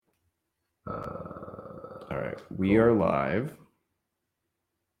All right, we are live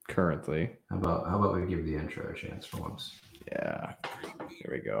currently. How about we give the intro a chance for once? Yeah,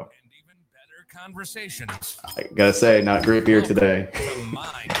 here we go. And even better conversations. I gotta say, not great beer today.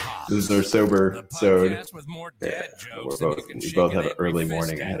 This is our sober sode. With more dad jokes We both have an early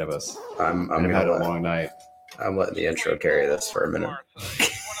morning ahead of us. I'm We've had a long night. I'm letting the intro carry this for a minute.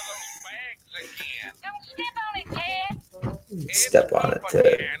 Step on it,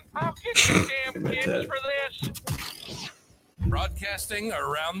 Ted. I'll get you damn kids for this. Broadcasting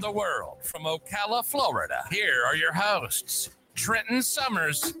around the world from Ocala, Florida. Here are your hosts, Trenton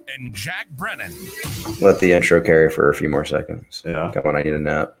Summers and Jack Brennan. Let the intro carry for a few more seconds. Yeah. Come on, I need a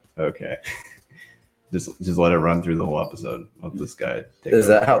nap. Okay. Just let it run through the whole episode. Let this guy take Is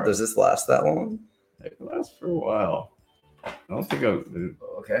that how? over. Does this last that long? It lasts for a while. I don't think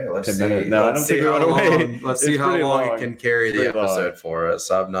Okay, let's 10 see. minutes. No, I don't think we want to wait. Let's It's see how pretty long long. it can carry the Pretty long. episode for us.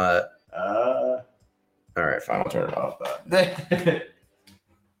 I'm not. All right, fine. I'll turn it off. That.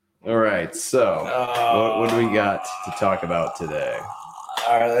 All right. So, what do we got to talk about today?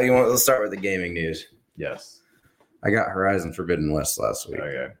 All right, let's start with the gaming news. Yes. I got Horizon Forbidden West last week.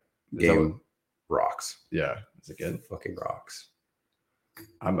 Okay. Game rocks. Yeah. Is it good? Fucking rocks.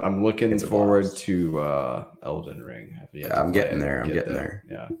 I'm looking It's a forward blast. to Elden Ring. I'm getting there. I'm getting there.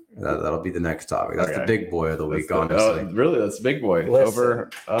 Yeah. That'll be the next topic. That's the Okay. big boy of the week, That's honestly. Really, that's big boy Listen. over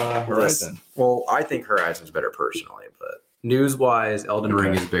Horizon. Well, I think Horizon's better personally, but news-wise, Elden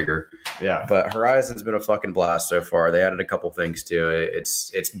Ring is bigger. Yeah. But Horizon's been a fucking blast so far. They added a couple things to it.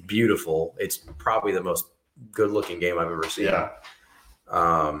 It's beautiful. It's probably the most good-looking game I've ever seen. Yeah.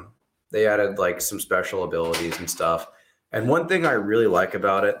 They added like some special abilities and stuff. And one thing I really like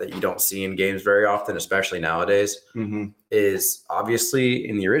about it that you don't see in games very often, especially nowadays, Mm-hmm. is obviously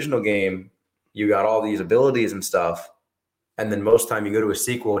in the original game, you got all these abilities and stuff. And then most time you go to a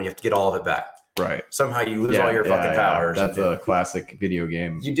sequel and you have to get all of it back. Right. Somehow you lose all your fucking powers. That's a classic video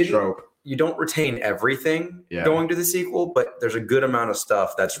game You didn't- trope. You don't retain everything Yeah. going to the sequel, but there's a good amount of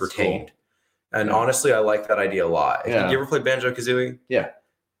stuff that's retained. cool. And Yeah. honestly, I like that idea a lot. Yeah. You ever play Banjo-Kazooie? Yeah.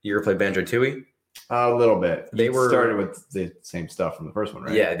 You ever play Banjo-Tooie? A little bit. They You were- started with the same stuff from the first one,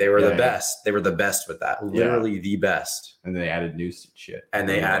 right? Yeah, they were Yeah, the yeah. best. They were the best with that. Literally the best. And they added new shit. And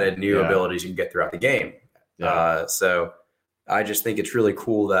they added new abilities you can get throughout the game. Yeah. So I just think it's really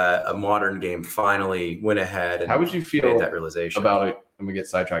cool that a modern game finally went ahead and How would you made feel that realization. about it? I'm gonna get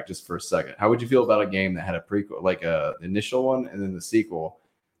sidetracked just for a second. How would you feel about a game that had a prequel, like a initial one, and then the sequel,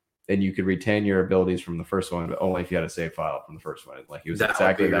 and you could retain your abilities from the first one, but only if you had a save file from the first one? Like it was that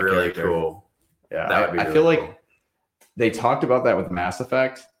exactly would be that really character. cool. Yeah, That would be I really feel like cool. they talked about that with Mass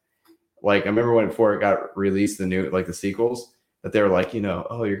Effect. Like I remember when before it got released, the new like the sequels, that they were like,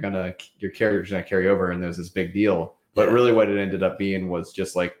 oh, your character's gonna carry over, and there's this big deal. But Yeah. really, what it ended up being was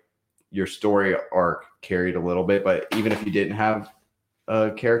just like your story arc carried a little bit. But even if you didn't have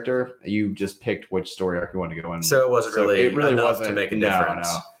a character, you just picked which story arc you wanted to go in. So it wasn't really, it really enough wasn't to make a no, difference.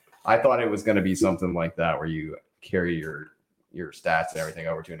 no. I thought it was going to be something like that where you carry your stats and everything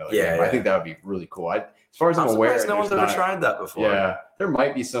over to another Yeah, game. I yeah. think that would be really cool. As far as I'm I'm aware, surprised no one's there's ever not- tried that before. Yeah, there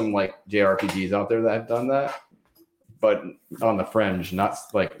might be some like JRPGs out there that have done that, but on the fringe, not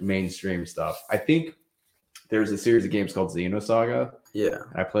like mainstream stuff. I think there's a series of games called Xenosaga. Yeah.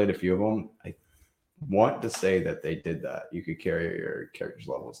 I played a few of them. I want to say that they did that. You could carry your characters'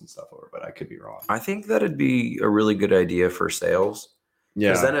 levels and stuff over, but I could be wrong. I think that'd be a really good idea for sales. Yeah,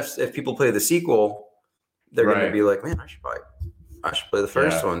 Because then if people play the sequel, they're going Right. to be like, man, I should play the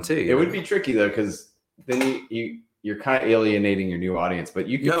first Yeah. one too. it would be tricky though, because then you're kind of alienating your new audience, but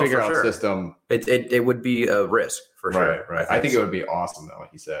you can No, figure for out sure. system. It would be a risk for sure. Right. I think it would be awesome though,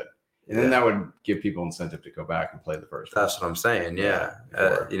 like you said. And then that would give people incentive to go back and play the first one. That's what I'm saying. Yeah.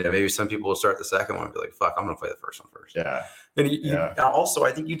 Sure. Maybe some people will start the second one and be like, fuck, I'm going to play the first one first. Yeah. And Yeah. also,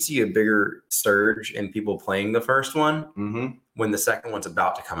 I think you'd see a bigger surge in people playing the first one Mm-hmm. when the second one's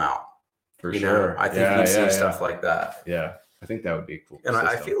about to come out. For You sure. know, I think you'd see stuff like that. Yeah. I think that would be cool. And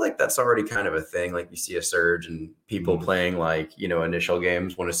I system. feel like that's already kind of a thing. Like you see a surge in people Mhm. playing like, initial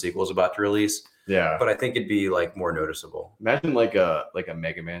games when a sequel is about to release. Yeah. But I think it'd be like more noticeable. Imagine like a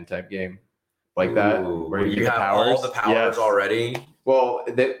Mega Man type game like that, Ooh, where you, you get have all the powers Yes. already. Well,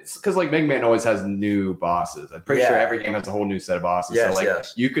 because like Mega Man always has new bosses. I'm pretty sure Yeah. every game has a whole new set of bosses. Yes, so like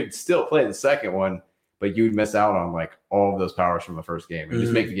yes. you could still play the second one, but you'd miss out on like all of those powers from the first game. It would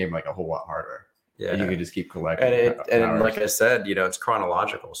just Mhm. make the game like a whole lot harder. Yeah. And you could just keep collecting. And powers. like I said, it's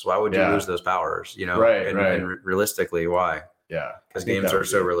chronological. So why would you Yeah. lose those powers? Right, and, right. and realistically, why? yeah, Because I think games that are would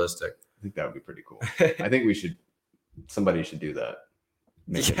so be- realistic. I think that would be pretty cool. I think somebody should do that.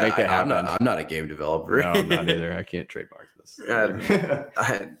 Make it I'm happen. not a game developer. No, I'm not either. I can't trademark this.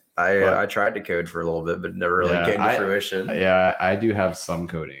 I I tried to code for a little bit, but never really came to fruition. Yeah, I do have some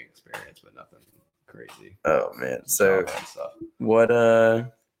coding experience, but nothing crazy. Oh man. So stuff. what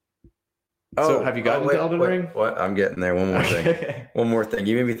So have you gotten to Elden Ring? What? I'm getting there. One more thing. One more thing.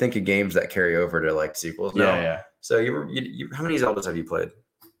 You made me think of games that carry over to like sequels now. Yeah. So you how many Zeldas have you played?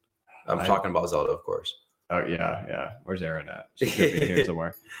 I'm talking about Zelda, of course. Oh yeah. Where's Erin at? She could be here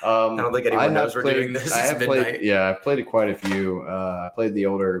somewhere. I don't think anyone knows we're doing this. I've played quite a few. I played the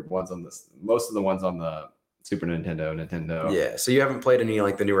older ones most of the ones on the Super Nintendo. Yeah. So you haven't played any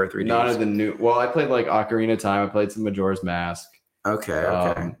like the newer 3Ds? None of the new. Well, I played like Ocarina of Time. I played some Majora's Mask. Okay.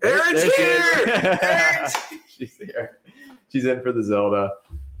 Erin's here. She's here. She's in for the Zelda.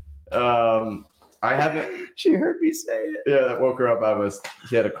 I haven't. She heard me say it. Yeah, that woke her up.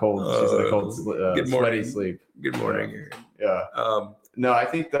 She had a cold. She's had a cold, good morning. sweaty sleep. Good morning. Yeah. No, I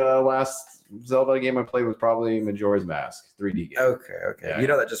think the last Zelda game I played was probably Majora's Mask 3D game. Okay. Yeah. You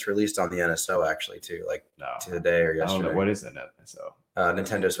know that just released on the NSO actually too, like today or yesterday. I don't know. What is it? NSO?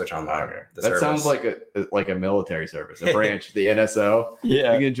 Nintendo Switch Online. Okay. That sounds like a military service, a branch, the NSO.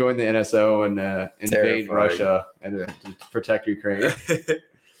 Yeah. You can join the NSO and invade Russia and to protect Ukraine.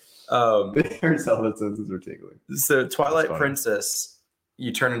 Zelda says it's ridiculous. So Twilight Princess,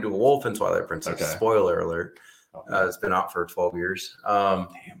 you turn into a wolf in Twilight Princess. Okay. Spoiler alert. It's been out for 12 years. Damn.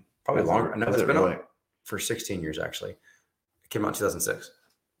 Probably longer. No, it's been out for 16 years actually. It came out in 2006.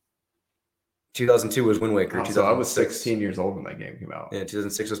 2002 was Wind Waker. So I was 16 years old when that game came out. Yeah,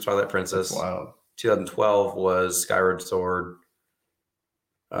 2006 was Twilight Princess. That's wild. 2012 was Skyward Sword.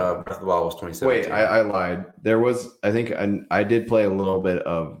 Breath of the Wild was 2017. Wait, I lied. There was, I think, I did play a little bit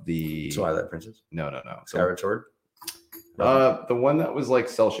of the Twilight Princess. No. Skyward Sword. The one that was like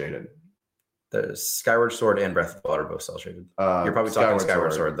cell shaded. The Skyward Sword and Breath of the Wild are both cell shaded. You're probably talking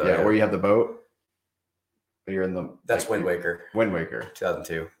Skyward Sword though. Yeah, where you have the boat. You're in the. That's Wind Waker.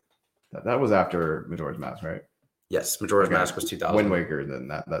 2002. That was after Majora's Mask, right? Yes, Majora's Mask was 2000. Wind Waker, then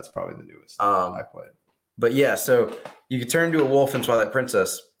that's probably the newest I played. But yeah, so you could turn into a wolf in Twilight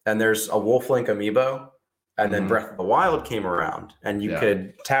Princess, and there's a Wolf Link amiibo, and then Breath of the Wild came around, and you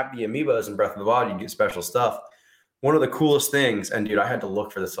could tap the amiibos in Breath of the Wild, you get special stuff. One of the coolest things, and dude, I had to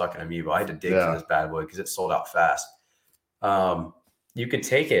look for this fucking amiibo. I had to dig for this bad boy because it sold out fast. You could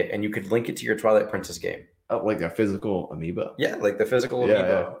take it and you could link it to your Twilight Princess game. Oh, like a physical amiibo? Yeah, like the physical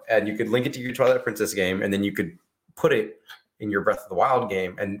amiibo. And you could link it to your Twilight Princess game, and then you could put it in your Breath of the Wild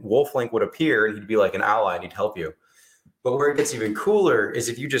game, and Wolf Link would appear, and he'd be like an ally, and he'd help you. But where it gets even cooler is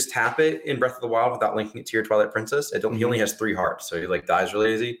if you just tap it in Breath of the Wild without linking it to your Twilight Princess, he only has 3 hearts, so he like dies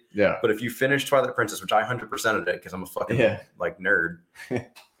really easy. Yeah. But if you finish Twilight Princess, which I 100%ed it because I'm a fucking like nerd,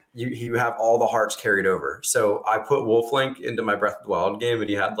 you have all the hearts carried over. So I put Wolf Link into my Breath of the Wild game, and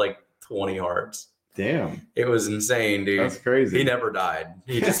he had like 20 hearts. Damn, it was insane, dude. That's crazy. He never died.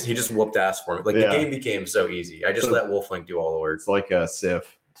 He just whooped ass for me. Like the game became so easy. I just let Wolf Link do all the work. It's like a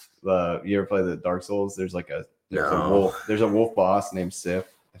Sif. You ever play the Dark Souls? There's a wolf boss named Sif.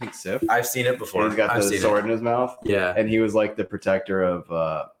 I think Sif. I've seen it before. He's got the sword in his mouth. Yeah, and he was like the protector of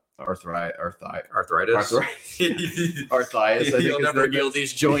arthritis. He'll never heal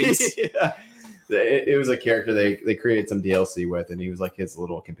these joints. Yeah. It was a character they created some DLC with, and he was like his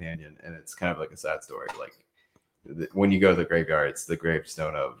little companion, and it's kind of like a sad story. Like when you go to the graveyard, it's the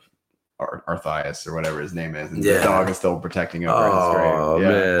gravestone of Arthias or whatever his name is, and the dog is still protecting over his grave. Oh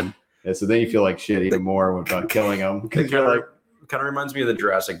man! Yeah, so then you feel like shit even more about killing him because you're like, kind of reminds me of the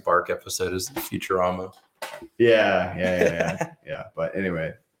Jurassic Park episode, is Futurama. Yeah. But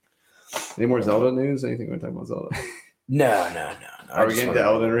anyway, any more Zelda news? Anything we want to talk about Zelda? No. Are we getting to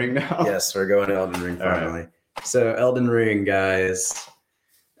Elden Ring now? Yes, we're going to Elden Ring finally. Right. So Elden Ring, guys,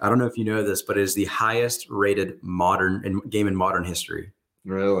 I don't know if you know this, but it is the highest rated game in modern history.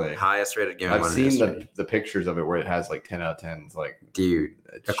 Really? Highest rated game in modern history. I've seen the pictures of it where it has like 10 out of 10s, like dude,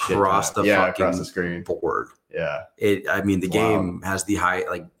 across the screen board. Yeah. The game has the high,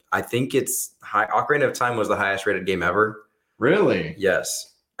 like I think it's high. Ocarina of Time was the highest rated game ever. Really? Yes.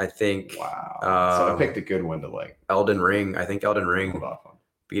 I think. Wow. So I picked a good one to like. Elden Ring. I think Elden Ring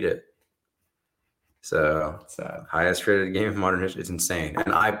beat it. So sad. Highest rated game of modern history. It's insane.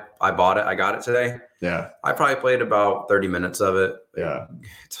 And I bought it. I got it today. Yeah. I probably played about 30 minutes of it. Yeah.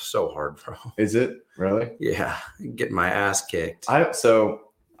 It's so hard, bro. Is it really? Yeah. Getting my ass kicked. I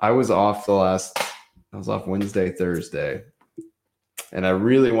was off Wednesday, Thursday, and I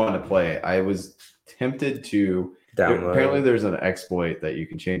really wanted to play it. I was tempted to download. Apparently there's an exploit that you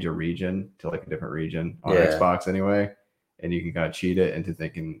can change a region to like a different region on Xbox anyway, and you can kind of cheat it into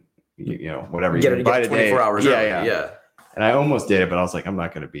thinking, whatever. You get 24 hours. Yeah. And I almost did it, but I was like, I'm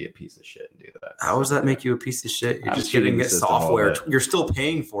not going to be a piece of shit and do that. How does that make you a piece of shit? You're just getting software. You're still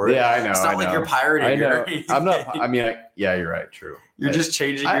paying for it. Yeah, I know. It's not like you're pirating. I know. I'm not. I mean, yeah, you're right. True. You're just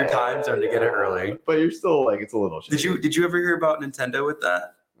changing your time zone to get it early. But you're still like, it's a little shit. Did you ever hear about Nintendo with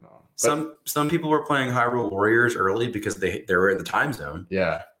that? No. Some people were playing Hyrule Warriors early because they were in the time zone.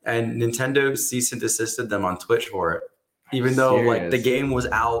 Yeah. And Nintendo cease and desisted them on Twitch for it. Even though like the game was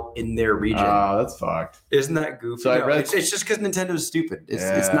out in their region. Oh, that's fucked. Isn't that goofy? So it's just because Nintendo's stupid.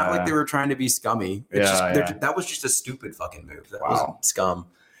 It's not like they were trying to be scummy. That was just a stupid fucking move. That wasn't scum.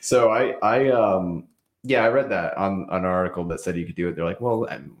 So I read that on an article that said you could do it. They're like, well,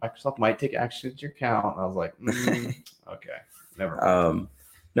 Microsoft might take action to your account. And I was like, okay, never mind.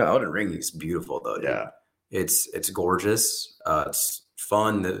 No, Elden Ring is beautiful though. Dude. Yeah, it's gorgeous. It's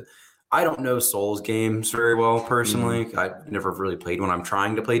fun. I don't know Souls games very well personally. I've never really played one. I'm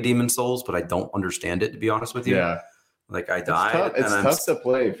trying to play Demon's Souls, but I don't understand it, to be honest with you. Yeah. Like I died. It's tough to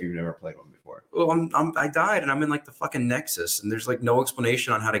play if you've never played one before. Well, I died and I'm in like the fucking Nexus and there's like no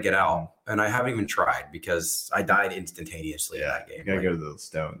explanation on how to get out. And I haven't even tried because I died instantaneously in that game. You gotta go to those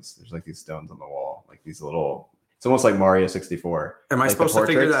stones. There's like these stones on the wall, like these little, it's almost like Mario 64. Am I supposed to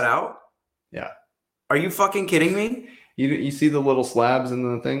figure that out? Yeah. Are you fucking kidding me? You see the little slabs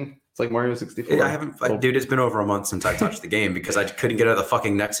in the thing? It's like Mario 64. I haven't, dude. It's been over a month since I touched the game because I couldn't get out of the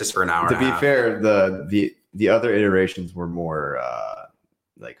fucking Nexus for an hour. To be fair, the other iterations were more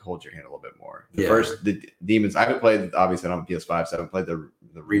like hold your hand a little bit more. The Demons. I haven't played obviously on PS5, so I haven't played the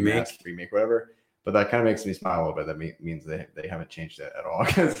remake, whatever. But that kind of makes me smile a little bit. That means they haven't changed it at all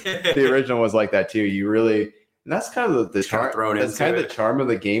because the original was like that too. You really, and that's kind of the charm. That's kind of the charm of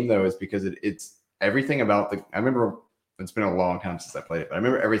the game though, is because it's everything about the. I remember. It's been a long time since I played it, but I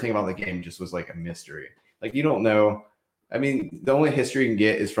remember everything about the game just was like a mystery. Like you don't know. I mean, the only history you can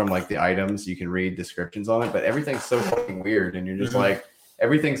get is from like the items. You can read descriptions on it, but everyth's so fucking weird, and you're just like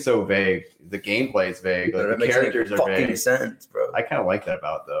everything's so vague. The gameplay is vague. Like, the characters are vague. Sense, bro. I kind of like that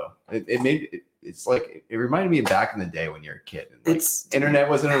about it, though. It made it's like it reminded me of back in the day when you're a kid. And, like, internet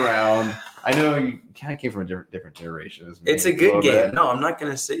wasn't around. I know you kind of came from a different generation. It's a good game. No, I'm not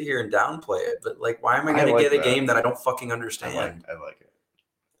going to sit here and downplay it. But like, why am I going to get a game that I don't fucking understand? I like it.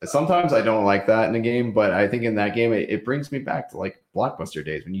 Sometimes I don't like that in a game, but I think in that game it brings me back to like Blockbuster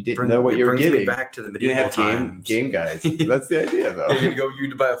days when you didn't know what you were getting. Back to the medieval times. Game guys. That's the idea, though.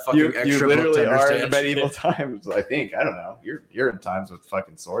 You buy a fucking extra. You literally are in medieval times. I think. I don't know. You're in times with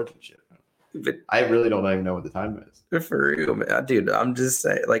fucking swords and shit. But I really don't even know what the time is. For real, man. Dude, I'm just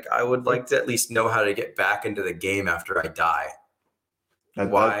saying, like, I would like to at least know how to get back into the game after I die.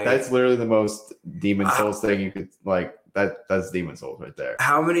 That's literally the most Demon Souls thing you could, like, that's Demon Souls right there.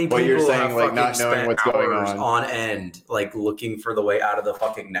 How many people you're saying, have like, not knowing what's going on end, like, looking for the way out of the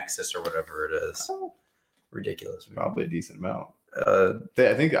fucking Nexus or whatever it is? Ridiculous. Man. Probably a decent amount.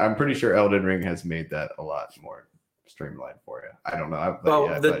 I'm pretty sure Elden Ring has made that a lot more streamlined for you. I don't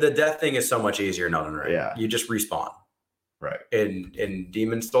know. The death thing is so much easier in Elden Ring. Yeah. You just respawn. Right. In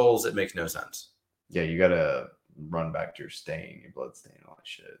Demon Souls, it makes no sense. Yeah, you gotta run back to your stain, your blood stain, all that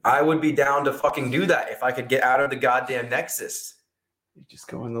shit. I would be down to fucking do that if I could get out of the goddamn Nexus. You just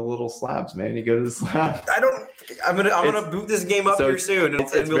go in the little slabs, man. You go to the slabs. I'm gonna boot this game up here soon.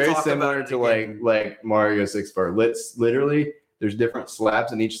 It's very similar to like Mario 64. Literally, there's different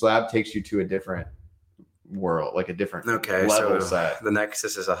slabs, and each slab takes you to a different world, like a different level set. The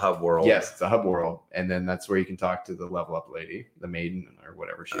Nexus is a hub world. Yes, it's a hub world, and then that's where you can talk to the level up lady, the maiden or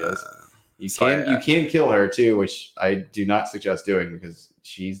whatever she is. You can kill her too, which I do not suggest doing because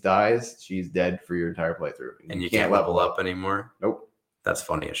she's dead for your entire playthrough, and you can't level up anymore. Nope, that's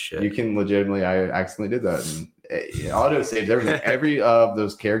funny as shit. You can legitimately. I accidentally did that, and auto saves everything. Every of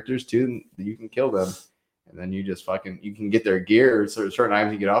those characters too, you can kill them. And then you just you can get their gear, certain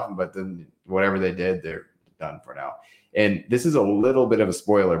items you get off them, but then whatever they did, they're done for now. And this is a little bit of a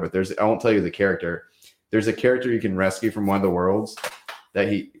spoiler, but I won't tell you the character. There's a character you can rescue from one of the worlds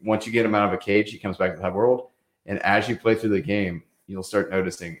that once you get him out of a cage, he comes back to the hub world. And as you play through the game, you'll start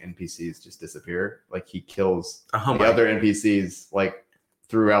noticing NPCs just disappear. Like he kills the other NPCs like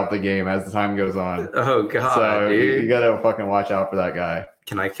throughout the game as the time goes on. Oh god. So dude. you gotta fucking watch out for that guy.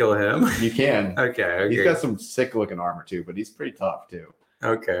 Can I kill him? You can. Okay. He's got some sick looking armor too, but he's pretty tough too.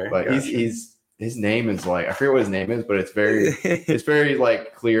 Okay. But gotcha. His name is like, I forget what his name is, but it's very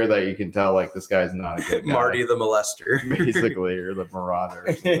like clear that you can tell like this guy's not a good guy. Marty the Molester. Basically, or the Marauder.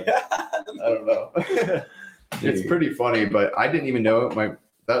 Or something. I don't know. It's pretty funny, but I didn't even know it.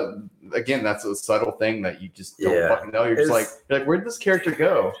 That's a subtle thing that you just don't fucking know. You're just like, where did this character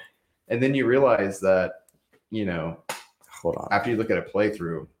go? And then you realize that, hold on. After you look at a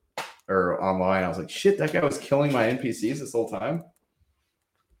playthrough, or online. I was like, shit, that guy was killing my NPCs this whole time.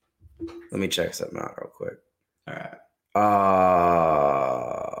 Let me check something out real quick. All right.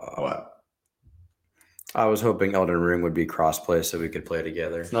 What? I was hoping Elden Ring would be crossplay so we could play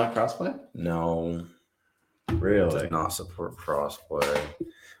together. It's not crossplay? No. Really? It does not support crossplay.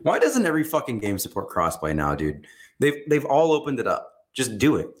 Why doesn't every fucking game support crossplay now, dude? They've all opened it up. Just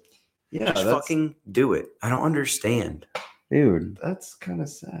do it. Yeah, just fucking do it. I don't understand. Dude. That's kind of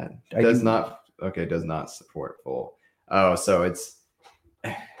sad. Does not support full. Oh, so it's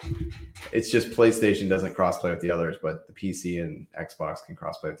just PlayStation doesn't crossplay with the others, but the PC and Xbox can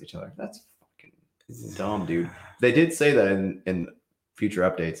crossplay with each other. That's fucking dumb, dude. They did say that in future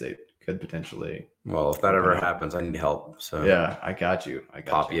updates they could potentially. Well, if that ever happens, I need help. So yeah, I got you.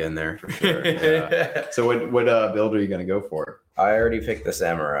 Pop you in there for sure. Yeah. So what build are you gonna go for? I already picked the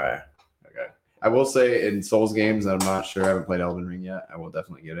Samurai. Okay. I will say in Souls games, I'm not sure. I haven't played Elden Ring yet. I will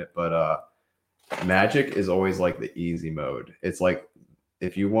definitely get it. But Magic is always like the easy mode. It's like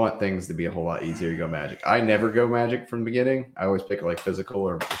if you want things to be a whole lot easier, you go Magic. I never go Magic from the beginning. I always pick like physical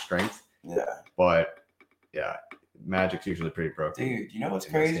or strength. Yeah. But yeah, Magic's usually pretty broken. Dude, you know what's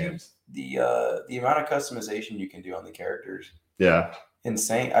crazy? The amount of customization you can do on the characters. Yeah.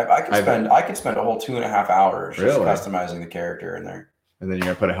 Insane. I could spend a whole 2.5 hours just customizing the character in there. And then you're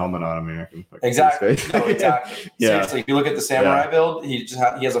gonna put a helmet on him. Exactly. No, exactly. Yeah. Seriously, if you look at the Samurai build, he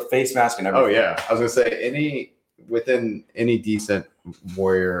has a face mask and everything. Oh yeah, I was gonna say within any decent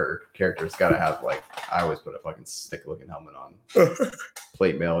warrior character's got to have like I always put a fucking stick looking helmet on.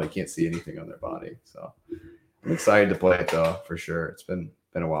 Plate mail, you can't see anything on their body. So I'm excited to play it though, for sure. It's been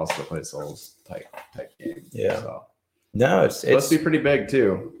a while since I played Souls type game. Yeah. So. No, it's supposed to be pretty big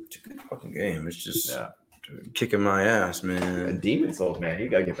too. It's a good fucking game. It's just kicking my ass, man. And Demon Souls, man, you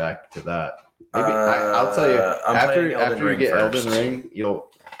gotta get back to that. Maybe I'll tell you after you get Elden Ring,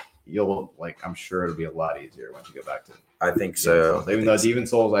 you'll like I'm sure it'll be a lot easier once you go back to. I think so. Even though Demon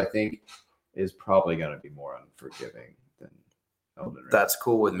Souls, I think, is probably gonna be more unforgiving than Elden Ring. That's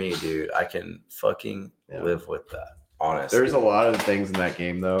cool with me, dude. I can fucking live with that. Honestly, there's a lot of things in that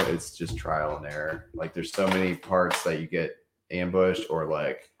game though. It's just trial and error. Like there's so many parts that you get ambushed or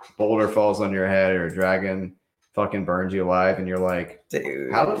like boulder falls on your head or a dragon fucking burns you alive and you're like,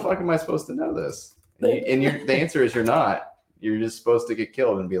 dude, how the fuck am I supposed to know this? And the answer is you're not. You're just supposed to get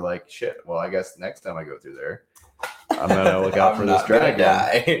killed and be like, shit, well, I guess next time I go through there, I'm gonna look out for this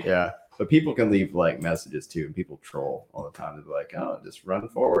dragon. Yeah. But people can leave like messages too, and people troll all the time. They're like, oh, just run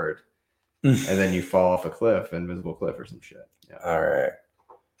forward. And then you fall off a cliff, invisible cliff or some shit. Yeah. All right.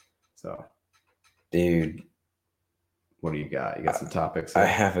 So, dude, what do you got? You got some topics? I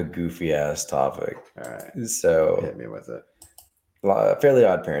have a goofy ass topic. All right. So hit me with it. Fairly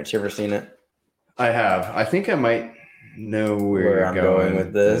Odd Parents. You ever seen it? I have. I think I might know where I'm going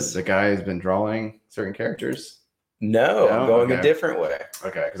with this. The guy has been drawing certain characters. No, I'm going a different way.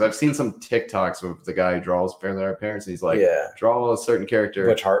 Okay, because I've seen some TikToks with the guy who draws Fairly Odd Parents. And he's like, draw a certain character.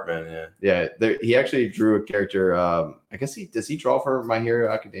 Butch Hartman, yeah. He actually drew a character. I guess does he draw for My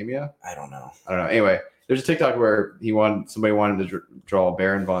Hero Academia? I don't know. Anyway, there's a TikTok where somebody wanted to draw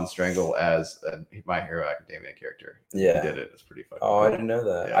Baron von Strangle as a My Hero Academia character. Yeah, he did it. It's pretty fucking. Oh, cool. I didn't know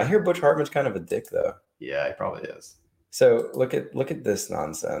that. Yeah. I hear Butch Hartman's kind of a dick though. Yeah, he probably is. So look at this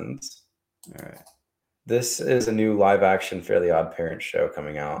nonsense. All right. This is a new live action Fairly Odd Parents show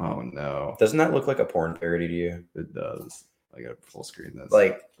coming out. Oh no. Doesn't that look like a porn parody to you? It does. I got full screen this.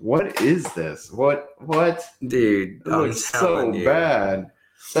 Like, what is this? What? Dude, it looks so bad.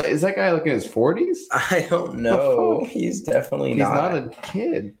 Is that guy like in his 40s? I don't know. He's definitely not a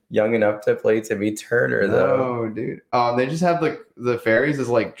kid. Young enough to play Timmy Turner, though. No, dude. They just have the fairies as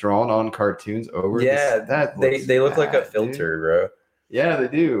like drawn on cartoons over. Yeah, they look like a filter, dude. Bro. Yeah, they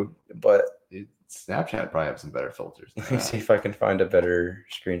do. But dude, Snapchat probably have some better filters. Let me see if I can find a better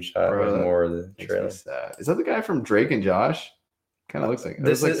screenshot with more of the trailer. Is that the guy from Drake and Josh? Kind of looks like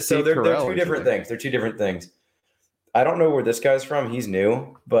this. They're two different things. They're two different things. I don't know where this guy's from. He's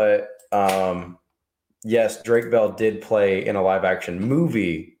new, but yes, Drake Bell did play in a live action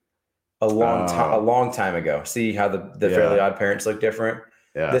movie a long time ago. See how the Fairly Odd Parents look different?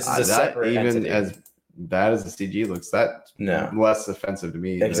 Yeah, this is a separate entity. As bad as the CG looks, that's less offensive to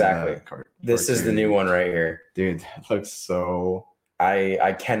me. Exactly. This is the new one right here, dude. That looks so.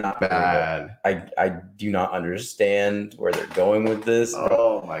 I cannot bad. I do not understand where they're going with this.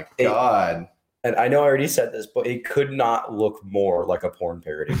 Oh my god. And I know I already said this, but it could not look more like a porn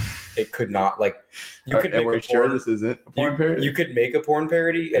parody. It could not you could. And we're sure this isn't a porn parody. You could make a porn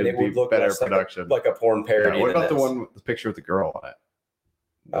parody, and it would look better production, like a porn parody. Yeah, what about the one with the picture with the girl on it?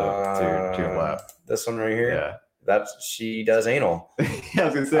 To your left. This one right here. Yeah, She does anal. Yeah, I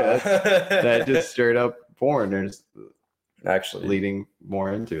was gonna say that just straight up porn. There's actually leading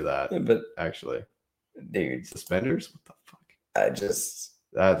more into that. But actually, dude, suspenders. What the fuck?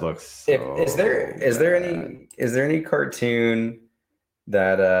 That looks. So is there any cartoon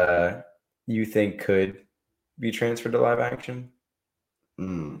that you think could be transferred to live action?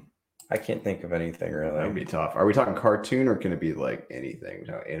 I can't think of anything really. That would be tough. Are we talking cartoon or can it be like anything?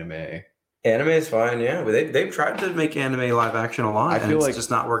 Anime? Anime is fine, yeah. But they've tried to make anime live action a lot. I feel like it's just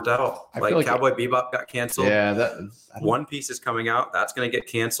not worked out. Like Cowboy Bebop got canceled. Yeah, One Piece is coming out. That's going to get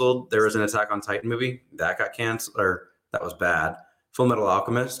canceled. There was an Attack on Titan movie that got canceled, or that was bad. Full Metal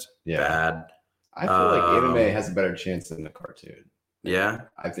Alchemist, bad. I feel like anime has a better chance than the cartoon. Yeah,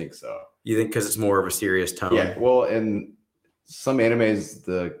 I think so. You think because it's more of a serious tone? Yeah. Well, in some animes,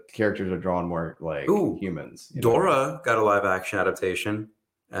 the characters are drawn more like humans. Dora got a live action adaptation,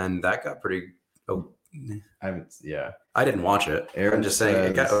 and that got pretty. I didn't watch it. I'm just saying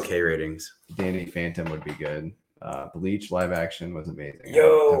it got okay ratings. Danny Phantom would be good. Bleach live action was amazing.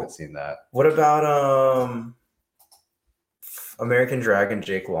 I haven't seen that. What about American Dragon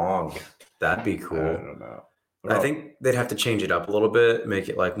Jake Long? That'd be cool. I don't know. I think they'd have to change it up a little bit, make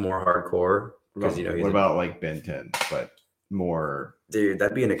it like more hardcore. Because what about like Ben 10, but more? Dude,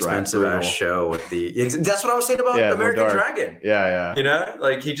 that'd be an expensive ass show with the. That's what I was saying about American Dragon. Yeah. You know,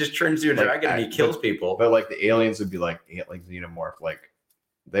 like he just turns into a dragon and he kills people. But like the aliens would be like xenomorph, like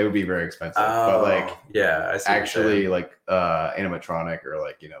they would be very expensive. But like I see actually like animatronic or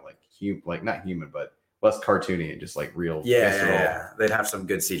like like not human, but less cartoony and just like real. Yeah. They'd have some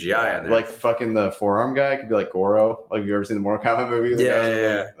good CGI in there. Like fucking the forearm guy could be like Goro. Like, have you ever seen the Mortal Kombat movies?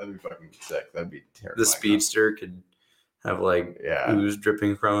 Yeah. That'd be fucking sick. That'd be terrible. The speedster could have like ooze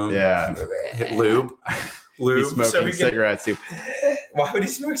dripping from him. Yeah. Lube. He's smoking cigarettes too. Why would he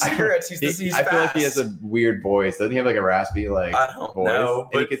smoke cigarettes? I feel like he has a weird voice. Doesn't he have like a raspy voice? No,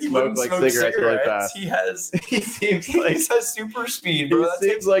 and he could smoke like cigarettes really fast. He seems like he has super speed, bro. It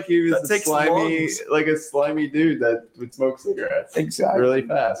seems like he was a slimy dude that would smoke cigarettes. Exactly. Really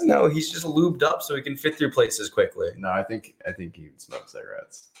fast. No, he's just lubed up so he can fit through places quickly. No, I think he would smoke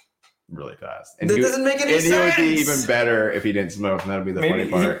cigarettes really fast. And that doesn't make any sense. And he would be even better if he didn't smoke, and that would be the funny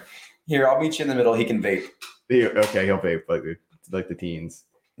part. Here, I'll meet you in the middle. He can vape. Okay, he'll vape like the teens.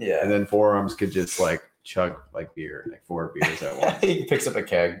 Yeah. And then forearms could just like chug like beer, like 4 beers at once. He picks up a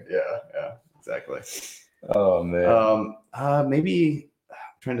keg. Yeah, exactly. Oh man. Maybe I'm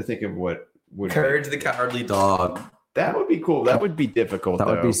trying to think of what would Courage the Cowardly Dog. That would be cool. That would be difficult. That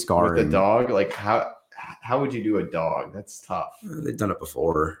would be scarring. With the dog, like how would you do a dog? That's tough. They've done it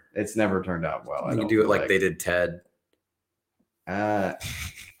before. It's never turned out well. You can do it like they did Ted.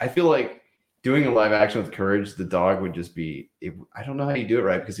 I feel like doing a live action with Courage the dog would just be. I don't know how you do it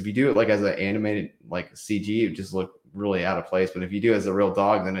right, because if you do it like as an animated like CG, it would just look really out of place. But if you do it as a real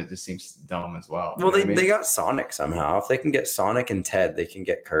dog, then it just seems dumb as well. Well, they got Sonic somehow. If they can get Sonic and Ted, they can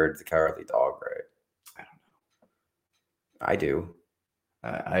get Courage the Cowardly Dog right. I don't know. I do.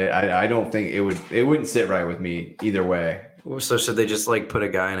 I don't think it wouldn't sit right with me either way. So should they just like put a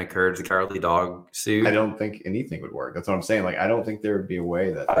guy in a Courage the Cowardly Dog suit? I don't think anything would work. That's what I'm saying. Like, I don't think there would be a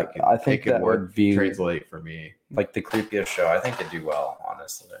way that it could work. Translate for me. Like the creepiest show. I think it'd do well,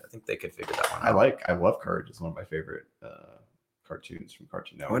 honestly. I think they could figure that one out. I love Courage. It's one of my favorite cartoons from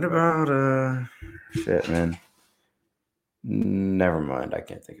Cartoon Network. What about shit, man? Never mind. I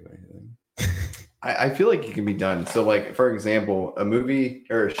can't think of anything. I feel like it can be done. So, like, for example, a movie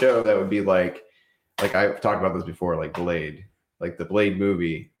or a show that would be like I've talked about this before, like Blade, like the Blade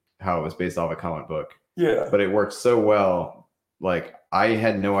movie, how it was based off a comic book. Yeah. But it worked so well. Like, I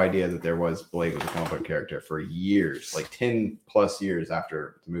had no idea that there was Blade was a comic book character for years, like 10 plus years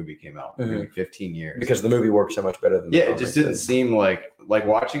after the movie came out, maybe 15 years. Because the movie worked so much better than it just didn't seem like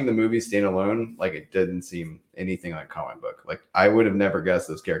watching the movie stand alone, like it didn't seem anything like comic book. Like, I would have never guessed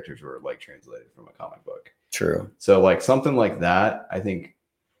those characters were like translated from a comic book. True. So like something like that, I think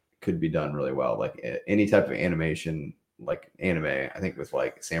could be done really well. Like any type of animation, like anime, I think with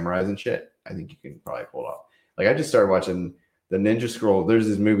like samurais and shit, I think you can probably pull it off. Like, I just started watching the Ninja Scroll. There's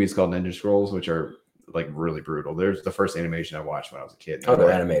these movies called Ninja Scrolls, which are like really brutal. There's the first animation I watched when I was a kid. Oh,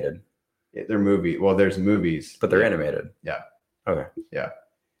 they're animated. Yeah, they're movie. Well, there's movies, but they're animated. Yeah. Okay. Yeah.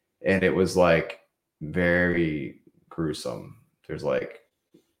 And it was like very gruesome. There's like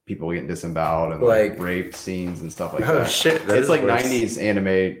people getting disemboweled and like rape scenes and stuff like that. Oh shit! It's like worse. 90s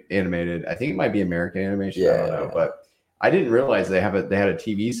animated. I think it might be American animation. Yeah, I don't know, but I didn't realize they had a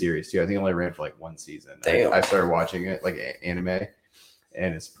TV series too. I think it only ran for like one season. I started watching it like anime,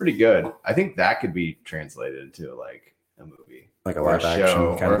 and it's pretty good. I think that could be translated into like a movie, like a live action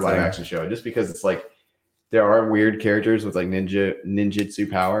show, or a live action show, just because it's like there are weird characters with like ninjutsu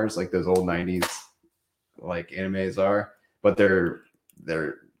powers, like those old 90s like animes are, but they're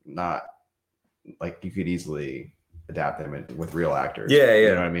not like you could easily adapt them with real actors. Yeah. You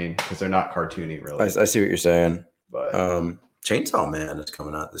know what I mean? Because they're not cartoony really. I see what you're saying. But Chainsaw Man is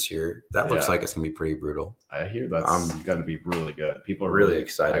coming out this year. That looks like it's gonna be pretty brutal. I hear that's gonna be really good. People are really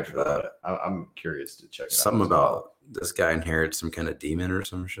excited for that. I'm curious to check it out. Something about this guy inherits some kind of demon or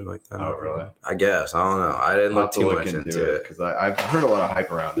some shit like that. Oh, really? I guess. I don't know. I didn't look too much into it because I've heard a lot of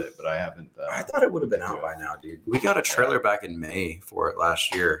hype around it, but I haven't. I thought it would have been out by now, dude. We got a trailer back in May for it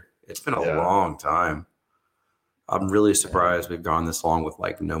last year. It's been a long time. I'm really surprised we've gone this long with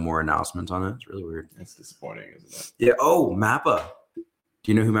like no more announcements on it. It's really weird. It's disappointing, isn't it? Yeah. Oh, Mappa. Do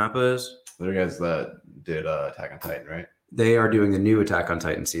you know who Mappa is? They're guys that did Attack on Titan, right? They are doing the new Attack on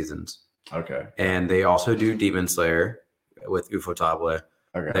Titan seasons. Okay. And they also do Demon Slayer with Ufotable.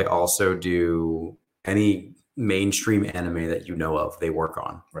 Okay. They also do any mainstream anime that you know of, they work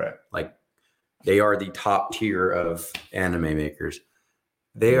on. Right. Like they are the top tier of anime makers.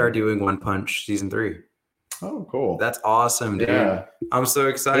 They are doing One Punch season 3. Oh, cool. That's awesome, dude. Yeah. I'm so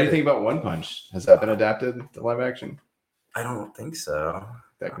excited. What do you think about One Punch? Has that been adapted to live action? I don't think so.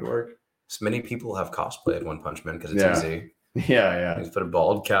 That could work. So many people have cosplayed One Punch Man because it's easy. Yeah. He's put a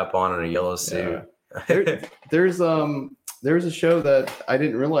bald cap on and a yellow suit. Yeah. There's a show that I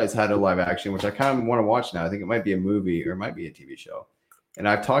didn't realize had a live action, which I kind of want to watch now. I think it might be a movie or it might be a TV show. And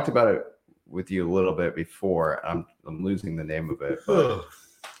I've talked about it with you a little bit before. I'm losing the name of it.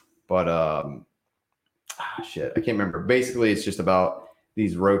 But shit, I can't remember. Basically, it's just about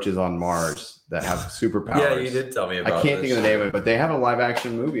these roaches on Mars that have superpowers. Yeah, you did tell me about it. I can't think of the name of it, but they have a live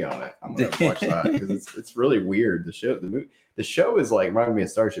action movie on it. I'm gonna watch that because it's really weird. The show is like reminding me of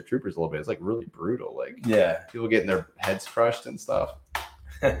Starship Troopers a little bit. It's like really brutal. Like people getting their heads crushed and stuff.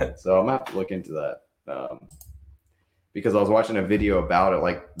 So I'm gonna have to look into that because I was watching a video about it.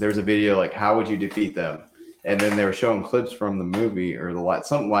 Like there's a video like how would you defeat them, and then they were showing clips from the movie or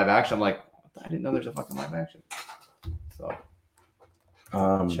something live action. I'm like, I didn't know there's a fucking live action. So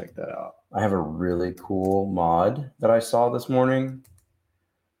check that out. I have a really cool mod that I saw this morning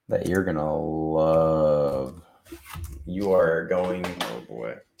that you're gonna love. You are going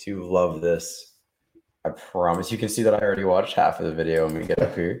to love this. I promise. You can see that I already watched half of the video when we get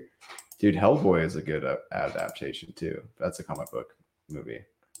up here. Dude, Hellboy is a good adaptation too. That's a comic book movie.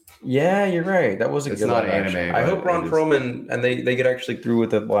 Yeah, you're right. That was a good not anime. I hope Ron Perlman and they get actually through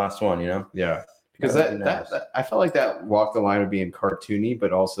with the last one, you know? Yeah. Because that I felt like that walked the line of being cartoony,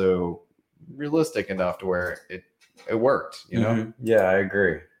 but also realistic enough to where it worked, you know? Mm-hmm. Yeah, I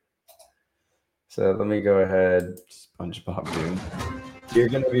agree. So let me go ahead. SpongeBob Doom. You're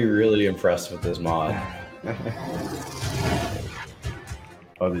going to be really impressed with this mod.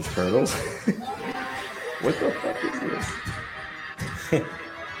 Oh, these turtles? What the fuck is this?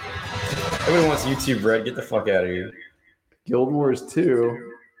 Everyone wants YouTube Red. Get the fuck out of here. Guild Wars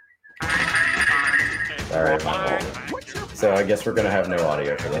 2. All right, my fault. So I guess we're gonna have no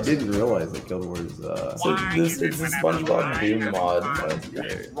audio for this. I didn't realize that Guild Wars. So it's a SpongeBob Doom mod, isn't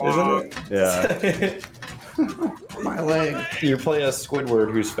it? Yeah. My leg. You play a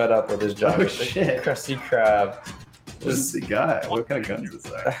Squidward who's fed up with his job. Oh shit! Krusty Krab. What is the guy? What kind of guns is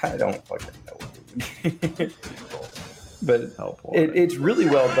that? I don't fucking know. But it's really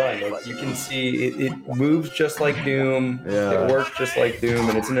well done. Like you can see it moves just like Doom. Yeah. It works just like Doom,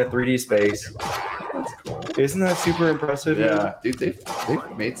 and it's in a 3D space. That's cool. Isn't that super impressive? Yeah, dude, they've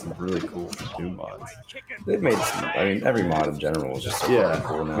made some really cool Doom mods. They've made some. I mean, every mod in general is just so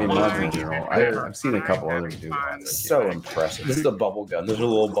cool now. I mean, mods in general. I've seen a couple other Doom mods. So impressive. This is a bubble gun. There's a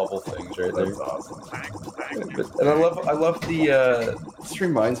little bubble things right there. That's awesome. And I love the. This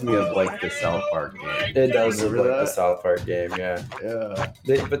reminds me of like the South Park game. It does look like the South Park game, yeah.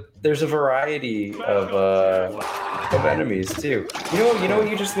 Yeah. But there's a variety of enemies too. You know what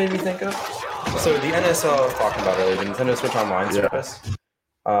you just made me think of? So the NSO I was talking about earlier, the Nintendo Switch Online service.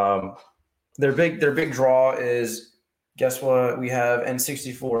 Their big draw is, guess what? We have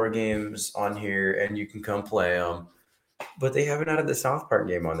N64 games on here, and you can come play them. But they haven't added the South Park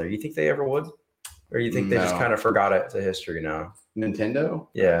game on there. You think they ever would, or you think they just kind of forgot it to history now? Nintendo?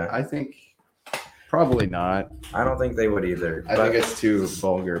 Yeah, I think probably not. I don't think they would either. I think it's too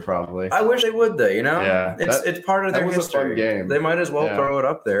vulgar, probably. I wish they would, though. You know, yeah, it's part of their history. A fun game. They might as well throw it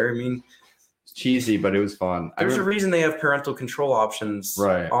up there. I mean. Cheesy, but it was fun. There's a reason they have parental control options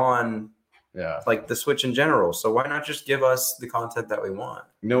on like the Switch in general. So why not just give us the content that we want?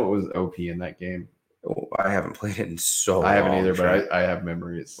 You know what was OP in that game? Oh, I haven't played it in so long. I haven't either, but I have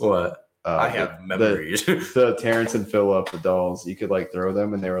memories. What? I have memories. The Terrence and Phillip, the dolls, you could like throw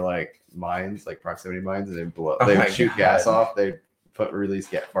them, and they were like mines, like proximity mines, and they'd blow. They would shoot gas off. They release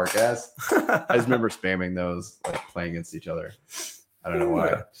fart gas. I just remember spamming those, like playing against each other. I don't know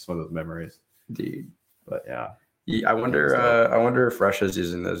why. Just one of those memories, dude. But yeah. I wonder if Russia's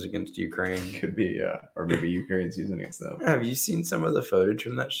using those against Ukraine. Could be, yeah. Or maybe Ukraine's using it against them. Have you seen some of the footage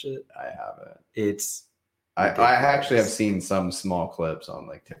from that shit? I haven't. It's I actually have seen some small clips on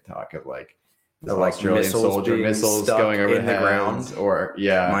like TikTok of like the Australian soldier missiles going over in the ground, or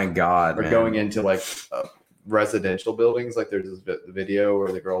my God, or going into like residential buildings. Like there's this video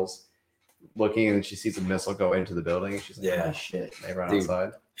where the girl's looking and she sees a missile go into the building and she's like, "Oh shit!" And they run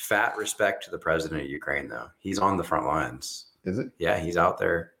outside. Fat respect to the president of Ukraine, though. He's on the front lines. Is it? Yeah, he's out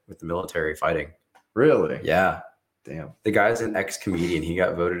there with the military fighting. Really? Yeah. Damn. The guy's an ex-comedian. He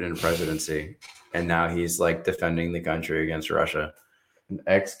got voted into presidency, and now he's like defending the country against Russia. An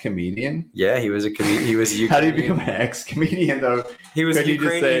ex-comedian? Yeah, he was a comedian. He was a How do you become an ex-comedian though? He was a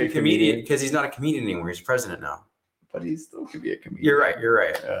Ukrainian comedian because he's not a comedian anymore. He's president now. But he still could be a comedian. You're right.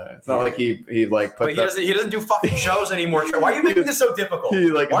 It's not like he like. But he doesn't do fucking shows anymore. Why are you making this so difficult?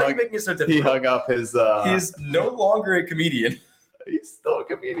 Why are you making it so difficult? He hung up his. He's no longer a comedian. He's still a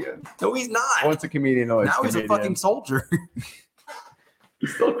comedian. No, he's not. Once a comedian, always now he's a fucking soldier.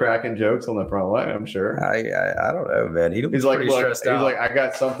 He's still cracking jokes on the front line, I'm sure. I don't know, man. He's like, stressed out. He's like, I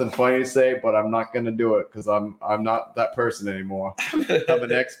got something funny to say, but I'm not gonna do it because I'm not that person anymore. I'm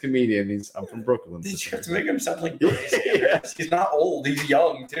an ex-comedian. I'm from Brooklyn. Did you have to make him sound like Bernie Sanders? He's not old. He's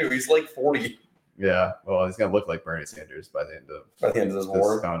young too. He's like 40. Yeah. Well, he's gonna look like Bernie Sanders by the end of this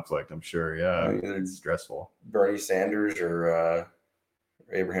war conflict. I'm sure. Yeah. I mean, it's stressful. Bernie Sanders or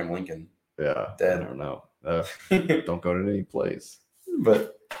Abraham Lincoln. Yeah. Dead. I don't know. Don't go to any place.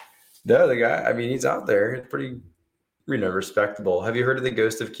 But no, the guy, I mean, he's out there. It's pretty, respectable. Have you heard of the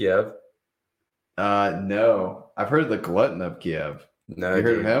Ghost of Kiev? No. I've heard of the Glutton of Kiev. No. You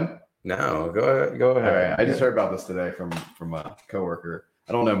heard of him? No. Go ahead. All right. I just heard about this today from a coworker.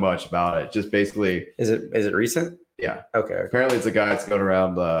 I don't know much about it. Just basically. Is it recent? Yeah. Okay. Apparently, it's a guy that's going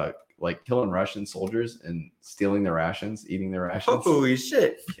around like killing Russian soldiers and stealing their rations, eating their rations. Holy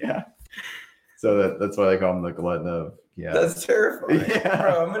shit! Yeah. So that's why they call him the Glutton of. Yeah, that's terrifying. Yeah.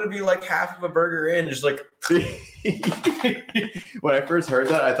 Bro, I'm gonna be like half of a burger in, just like. When I first heard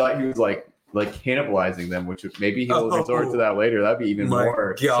that, I thought he was like cannibalizing them, which maybe he'll resort to that later. That'd be even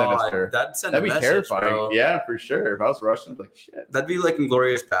more sinister. That'd be terrifying. Bro. Yeah, for sure. If I was Russian, I'd be like shit. That'd be like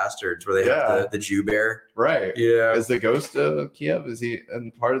Inglourious Bastards, where they have the Jew bear. Right. Yeah. Is the Ghost of Kiev? Is he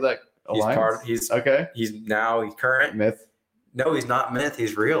part of that alliance? He's okay. He's current myth. No, he's not myth.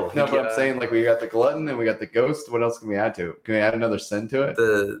 He's real. No, but I'm saying like we got the Glutton and we got the Ghost. What else can we add to it? Can we add another sin to it?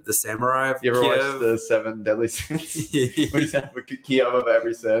 The samurai. You ever watch the 7 Deadly Sins? We just have a Kiev of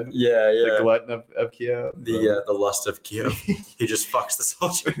every sin. Yeah. The Glutton of Kiev. The lust of Kiev. He just fucks the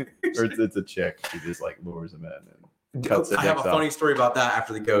soldier. Or it's a chick. She just like lures him in. I have a funny story about that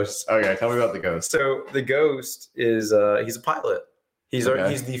after the Ghost. Okay, tell me about the Ghost. So the Ghost is he's a pilot. He's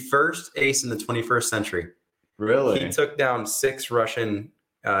the first ace in the 21st century. Really? He took down 6 Russian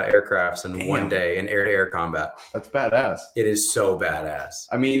aircrafts in one day in air-to-air combat. That's badass. It is so badass.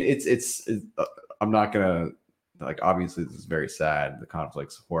 I mean, it's I'm not gonna like. Obviously, this is very sad. The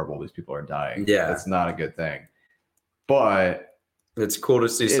conflict's horrible. These people are dying. Yeah, that's not a good thing. But it's cool to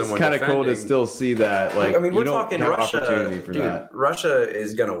see someone. It's kind of cool to still see that. Like, I mean, we're talking Russia. That. Russia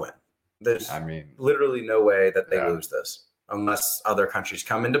is gonna win. There's literally no way that they lose this unless other countries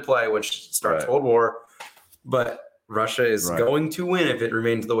come into play, which starts World War. But Russia is going to win if it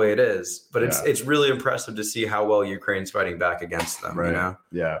remains the way it is. But it's really impressive to see how well Ukraine's fighting back against them. You know?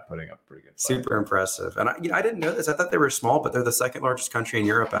 Yeah, putting up pretty good fight. Super impressive. And I didn't know this. I thought they were small, but they're the second largest country in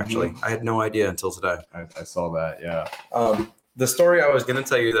Europe, actually. Mm-hmm. I had no idea until today. I saw that, yeah. The story I was going to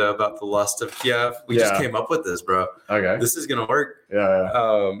tell you, though, about the lust of Kiev, we just came up with this, bro. Okay. This is going to work.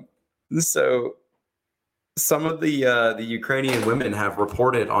 Yeah. So some of the Ukrainian women have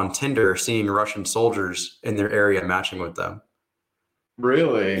reported on Tinder seeing Russian soldiers in their area matching with them.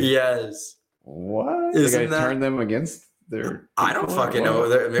 Really? Yes. What? Isn't that turn them against their? I don't fucking know.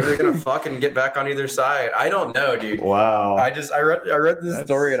 Maybe they're gonna fucking get back on either side. I don't know, dude. Wow. I read this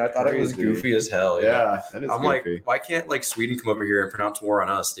story and I thought it was goofy as hell. Yeah, that is I'm goofy. Like, why can't like Sweden come over here and pronounce war on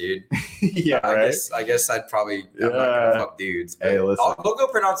us, dude? Yeah, I guess I'd probably. I'm not gonna fuck dudes. Hey, listen. We'll go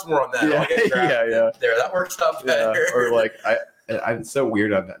pronounce war on that. Yeah. There, that works out better. Yeah. Or like I'm so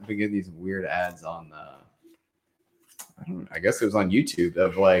weird. I've been getting these weird ads on. I guess it was on YouTube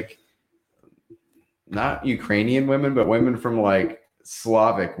of like not Ukrainian women, but women from like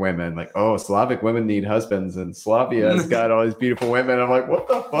Slavic women, like, oh, Slavic women need husbands, and Slavia's got all these beautiful women. I'm like, what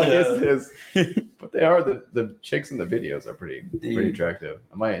the fuck is this? But they are the chicks in the videos are pretty attractive.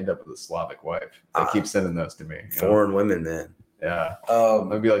 I might end up with a Slavic wife. They keep sending those to me. Foreign women, man. Yeah.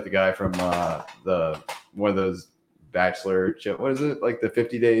 I'd be like the guy from one of those Bachelor. What is it? Like the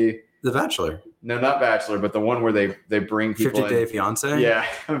 50-day. The Bachelor. No, not Bachelor, but the one where they bring people 50-day fiance? Yeah.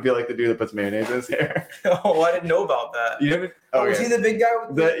 I would be like the dude that puts mayonnaise in his hair. Oh, I didn't know about that. You haven't? Oh, is he the big guy?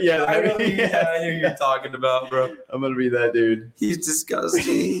 With I know who you're talking about, bro. I'm going to be that dude. He's disgusting.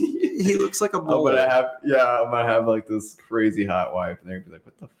 He looks like a bull. I'm going to have like this crazy hot wife, and they're going to be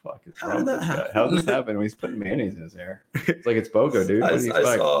like, what the fuck is wrong with this guy? How did this happen when he's putting mayonnaise in his hair? It's like it's BOGO, dude. What do you expect?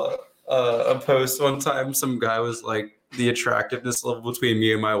 I saw a post one time. Some guy was like, the attractiveness level between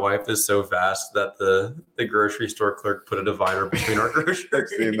me and my wife is so vast that the grocery store clerk put a divider between our groceries. I've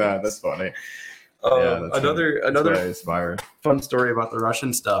seen that. That's funny. That's another fun story about the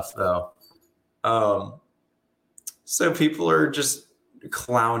Russian stuff, though. So people are just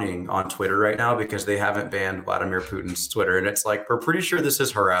clowning on Twitter right now because they haven't banned Vladimir Putin's Twitter, and it's like, we're pretty sure this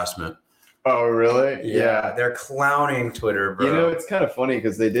is harassment. Oh, really? Yeah, they're clowning Twitter, bro. You know, it's kind of funny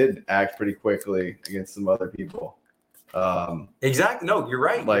because they did act pretty quickly against some other people. Exactly. No, you're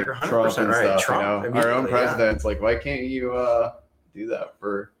right. Like you're 100% Trump and right. stuff, Trump, you know? Our own president's like, why can't you do that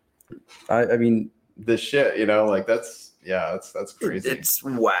for? I mean, this shit, you know, like that's crazy. It's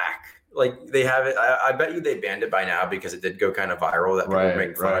whack. Like they have it. I bet you they banned it by now because it did go kind of viral that people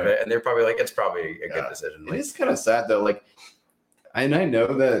make fun of it, and they're probably like, it's probably a good decision. It is kind of sad though. Like, and I know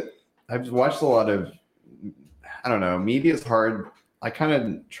that I've watched a lot of, I don't know, media's hard. I kind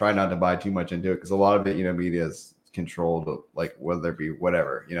of try not to buy too much into it because a lot of it, you know, media is controlled, like whether it be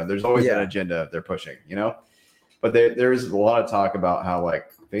whatever, you know, there's always an agenda they're pushing, you know, but there's a lot of talk about how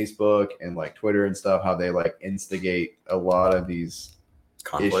like Facebook and like Twitter and stuff, how they like instigate a lot of these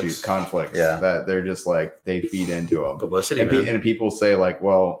conflicts that they're just like, they feed into them. Publicity, and people say like,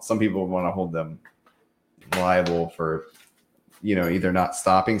 well, some people want to hold them liable for, you know, either not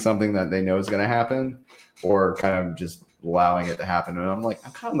stopping something that they know is going to happen or kind of just allowing it to happen. And I'm like,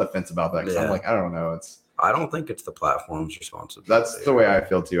 I'm kind of on the fence about that because I'm like, I don't know. I don't think it's the platform's responsibility. That's the way I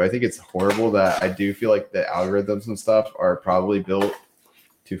feel too. I think it's horrible that I do feel like the algorithms and stuff are probably built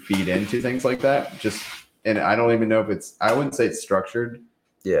to feed into things like that. And I don't even know if I wouldn't say it's structured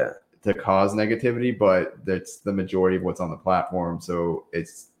to cause negativity, but that's the majority of what's on the platform. So the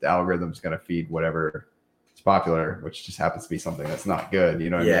algorithm's going to feed whatever is popular, which just happens to be something that's not good.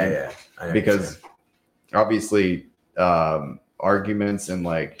 You know what I mean? Yeah. Because obviously arguments and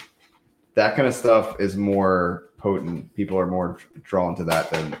like that kind of stuff is more potent. People are more drawn to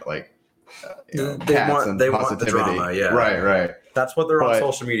that than like they want the drama. Yeah, right. That's what they're on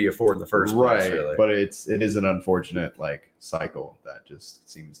social media for in the first place. Right, really. But it is an unfortunate like cycle that just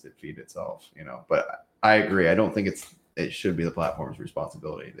seems to feed itself. You know, but I agree. I don't think it should be the platform's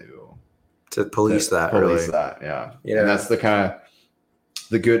responsibility to police that. Yeah. And that's the kind of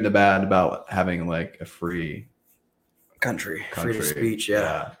the good and the bad about having like a free country. Freedom of speech.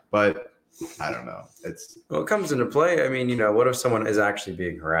 Yeah. But I don't know. It comes into play. I mean, you know, what if someone is actually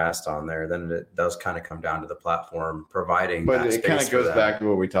being harassed on there? Then it does kind of come down to the platform providing. But it kind of goes back to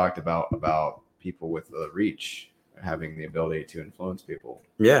what we talked about people with the reach having the ability to influence people.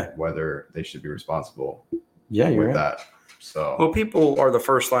 Yeah. Whether they should be responsible. Yeah, you're with right. that. So well, people are the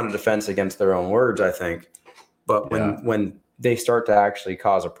first line of defense against their own words, I think. But when they start to actually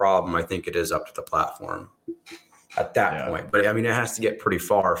cause a problem, I think it is up to the platform at that point. But I mean, it has to get pretty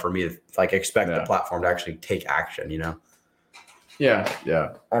far for me to like expect the platform to actually take action, you know? Yeah.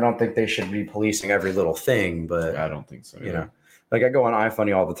 I don't think they should be policing every little thing, but I don't think so. You know, like I go on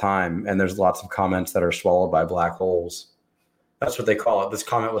iFunny all the time and there's lots of comments that are swallowed by black holes. That's what they call it. This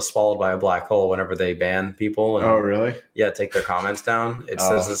comment was swallowed by a black hole whenever they ban people. And, oh, really? Yeah. Take their comments down. It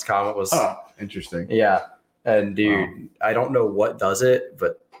says this comment was interesting. Yeah. And dude, I don't know what does it,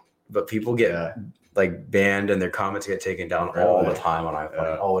 but people get like banned and their comments get taken down all the time on iFunny.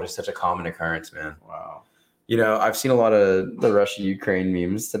 Yeah. Oh, it is such a common occurrence, man. Wow. You know, I've seen a lot of the Russia-Ukraine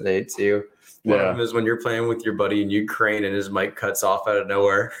memes today too. One of them is when you're playing with your buddy in Ukraine and his mic cuts off out of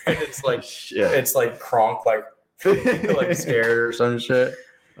nowhere. And it's like it's like Kronk like scared or some shit.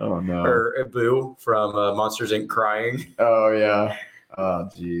 Oh no. Or Abu from Monsters Inc. crying. Oh yeah. Oh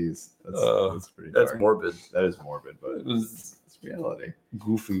geez. That's pretty dark. That's morbid. That is morbid, but it's reality.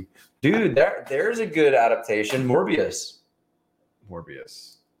 Goofy. Dude, there's a good adaptation. Morbius.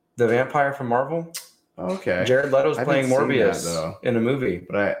 The vampire from Marvel. Okay. Jared Leto's playing Morbius in a movie.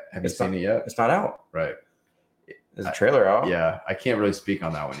 But have you seen it yet? It's not out. Right. Is the trailer out? Yeah. I can't really speak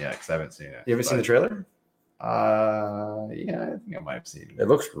on that one yet because I haven't seen it. You haven't seen the trailer? Yeah, I think I might have seen it. It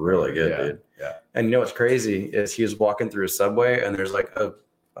looks really good, dude. Yeah. And you know what's crazy is he was walking through a subway and there's like a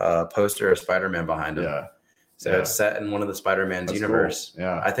poster of Spider-Man behind him. Yeah. So it's set in one of the Spider-Man's universe. Cool.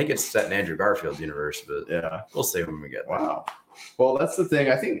 Yeah. I think it's set in Andrew Garfield's universe, but yeah, we'll see when we get there. Wow. Well, that's the thing.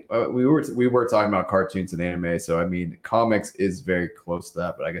 I think we were talking about cartoons and anime. So I mean, comics is very close to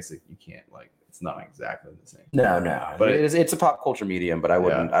that, but I guess you can't it's not exactly the same. No, but it's a pop culture medium. But I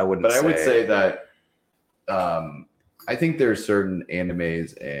wouldn't. But I would say that I think there's certain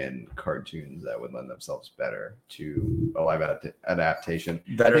animes and cartoons that would lend themselves better to a live adaptation.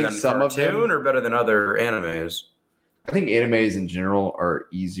 Better I think than some cartoon of them, or better than other animes? I think animes in general are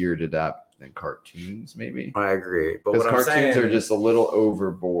easier to adapt than cartoons, maybe. I agree. But because what cartoons are just a little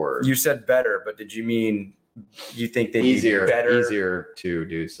overboard. You said better, but did you mean you think they'd easier, be better? Easier to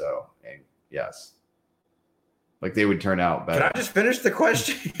do so. And yes. Like they would turn out better. Can I just finish the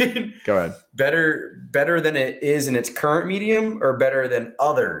question? Go ahead. Better than it is in its current medium, or better than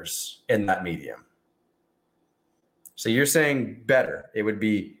others in that medium? So you're saying better. It would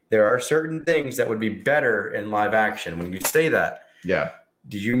be, there are certain things that would be better in live action. When you say that, yeah.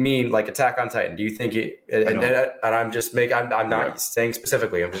 Do you mean like Attack on Titan? Do you think it? And I'm just making. I'm not saying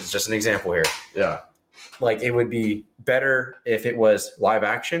specifically. I'm just an example here. Yeah. Like it would be better if it was live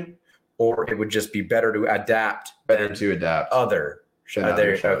action, or it would just be better to adapt. Better to adapt. Other shows. Okay,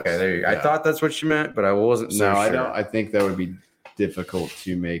 there you go. Yeah. I thought that's what you meant, but I wasn't. No, I don't. I think that would be difficult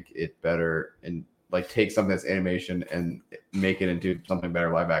to make it better and like take something that's animation and make it into something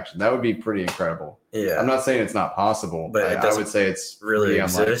better live action. That would be pretty incredible. Yeah. I'm not saying it's not possible, but I would say it's really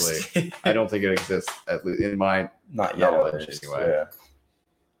unlikely. I don't think it exists, at least in my knowledge anyway. Yeah.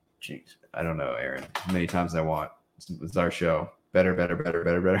 Jeez. I don't know, Aaron. How many times I want. It's our show. Better.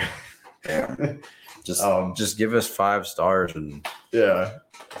 Yeah. Just give us 5 stars and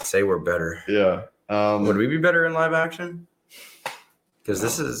say we're better. Yeah. Would we be better in live action? Because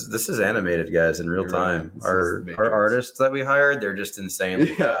this is animated, guys, in real time. Our artists that we hired, they're just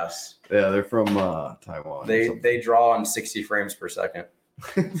insanely fast. Yeah, they're from Taiwan. They draw on 60 frames per second.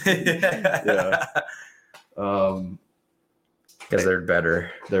 Yeah. Because they're better.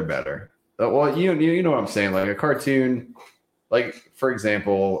 They're better. Well, you know what I'm saying. Like a cartoon, like for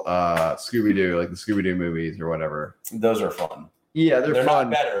example, Scooby-Doo, like the Scooby-Doo movies or whatever. Those are fun. Yeah, they're fun.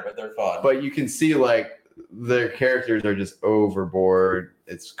 Not better, but they're fun. But you can see like their characters are just overboard.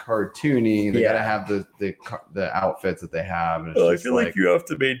 It's cartoony. They gotta have the outfits that they have. And I feel like you have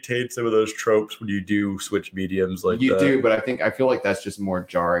to maintain some of those tropes when you do switch mediums. Like you do, but I feel like that's just more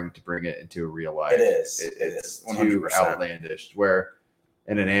jarring to bring it into a real life. It is. It's 100%. Too outlandish. Where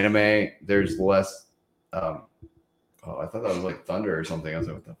in an anime, there's less. I thought that was like thunder or something. I was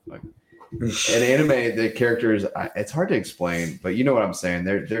like, what the fuck? In anime, the characters, it's hard to explain, but you know what I'm saying.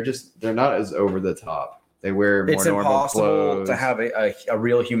 They're not as over the top. They wear more normal clothes. It's impossible to have a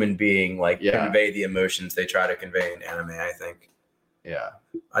real human being convey the emotions they try to convey in anime, I think. Yeah.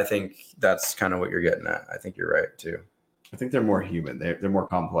 I think that's kind of what you're getting at. I think you're right, too. I think they're more human. They're more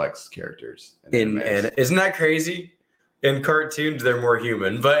complex characters. And isn't that crazy? In cartoons, they're more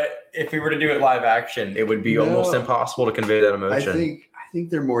human. But if we were to do it live action, it would be almost impossible to convey that emotion. I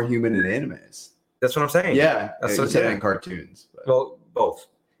think they're more human in animes. That's what I'm saying. Yeah. That's what I'm saying in cartoons. But. Well, both.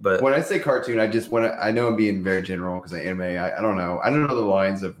 But when I say cartoon, I know I'm being very general because anime, I don't know. I don't know the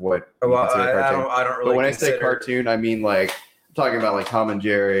lines of what. Well, I don't really. But when I say cartoon, I mean like I'm talking about like Tom and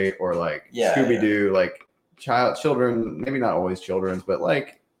Jerry or like Scooby-Doo, like children, maybe not always children's, but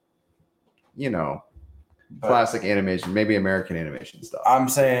like, classic animation, maybe American animation stuff. I'm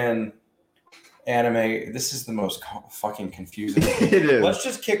saying anime. This is the most fucking confusing. It is. Let's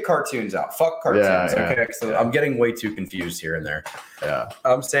just kick cartoons out. Fuck cartoons. Okay, so I'm getting way too confused here and there. Yeah.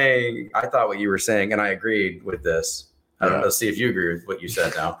 I'm saying I thought what you were saying, and I agreed with this. I don't know. Let's see if you agree with what you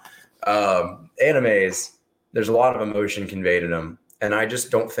said now. Animes, there's a lot of emotion conveyed in them, and I just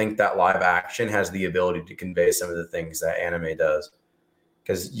don't think that live action has the ability to convey some of the things that anime does.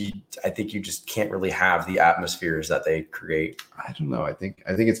 Because I think you just can't really have the atmospheres that they create. I don't know. I think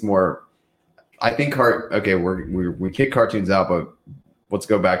it's more. I think we kick cartoons out, but let's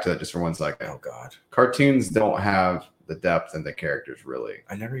go back to that just for 1 second. Oh God, cartoons don't have the depth in the characters really.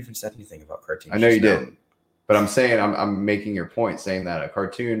 I never even said anything about cartoons. I know you didn't, but I'm saying I'm making your point, saying that a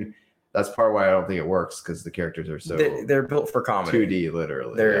cartoon. That's part of why I don't think it works because the characters are so they're built for comedy. 2D,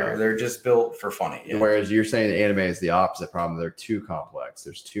 literally. They're just built for funny. Yeah. Whereas you're saying the anime is the opposite problem. They're too complex.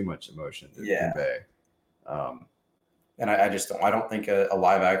 There's too much emotion to convey. And I don't think a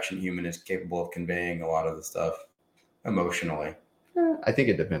live action human is capable of conveying a lot of the stuff emotionally. I think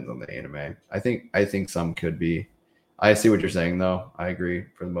it depends on the anime. I think some could be. I see what you're saying, though. I agree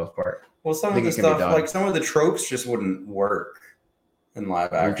for the most part. Well, some of the stuff, like some of the tropes, just wouldn't work in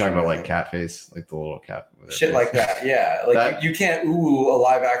live action. You're talking about like cat face, like the little cat. Shit like that, yeah. Like you can't a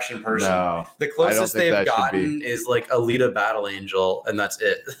live action person. No, the closest they've gotten is like Alita Battle Angel, and that's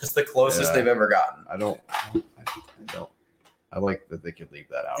it. That's the closest they've ever gotten. I don't. I like that they could leave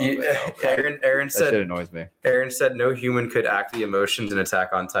that out. Aaron said that shit annoys me. Aaron said no human could act the emotions in Attack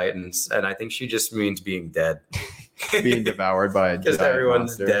on Titans, and I think she just means being dead, being devoured by a because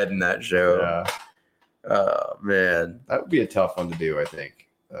everyone's monster. Dead in that show. Yeah. Oh man, that would be a tough one to do. I think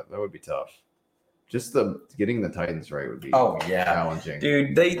that would be tough. Just getting the Titans right would be challenging.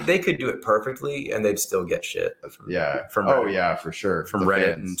 Dude, they could do it perfectly and they'd still get shit. From Reddit. For sure. From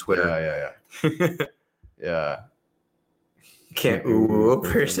Reddit and Twitter. Yeah. Yeah. Can't a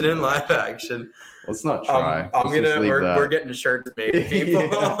person in live action. Let's not try. We're getting shirts made, people.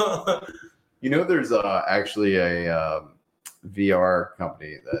 There's actually a VR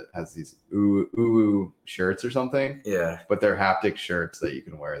company that has these Uwu shirts or something. Yeah. But they're haptic shirts that you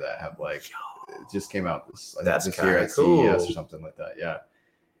can wear that have like it just came out this year at cool. CES or something like that. Yeah.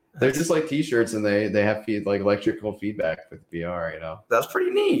 They're just like t-shirts and they have like electrical feedback with VR, That's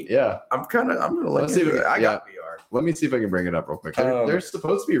pretty neat. Yeah. I'm gonna look see if I got VR. Let me see if I can bring it up real quick. They're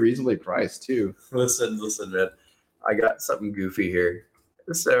supposed to be reasonably priced too. Listen, man. I got something goofy here.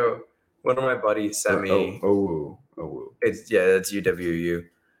 So one of my buddies sent me it's UWU.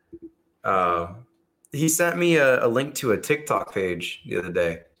 He sent me a link to a TikTok page the other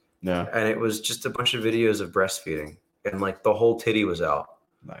day. Yeah. And it was just a bunch of videos of breastfeeding and like the whole titty was out.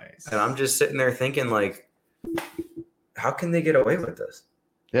 Nice. And I'm just sitting there thinking like, how can they get away with this?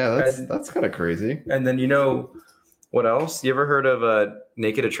 Yeah, that's kind of crazy. And then what else? You ever heard of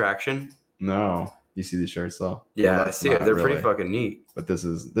Naked Attraction? No. You see these shirts though? Yeah, I see it. They're pretty fucking neat. But this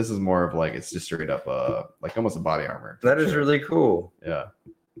is more of like it's just straight up like almost a body armor. That is really cool. Yeah.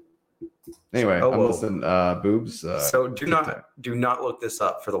 Anyway, I'm listening. Boobs. So do not look this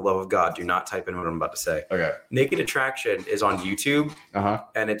up for the love of God. Do not type in what I'm about to say. Okay. Naked Attraction is on YouTube.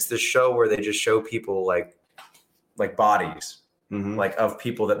 And it's this show where they just show people like bodies, like of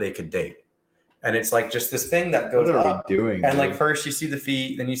people that they could date. And it's like just this thing that goes up. What are we doing? And like first you see the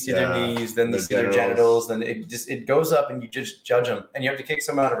feet, then you see their knees, then you see their genitals, then it goes up and you just judge them. And you have to kick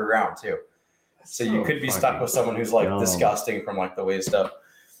someone out of a ground too. So you could be stuck with someone who's like disgusting from like the waist up.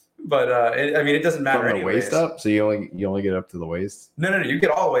 But it doesn't matter. From the waist up, so you only get up to the waist. No, you get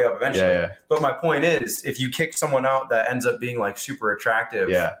all the way up eventually. Yeah. But my point is, if you kick someone out that ends up being like super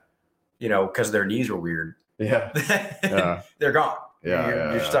attractive, because their knees are weird, they're gone.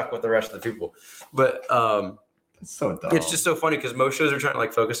 You're stuck with the rest of the people. But it's so dumb. It's just so funny because most shows are trying to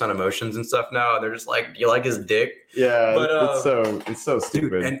like focus on emotions and stuff now, and they're just like, "Do you like his dick?" Yeah, but it's so stupid.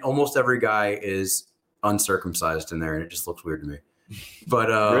 Dude, and almost every guy is uncircumcised in there, and it just looks weird to me. But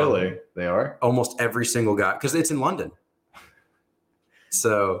really, they are almost every single guy because it's in London,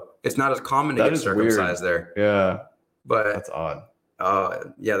 so it's not as common to get circumcised there. Yeah, but that's odd.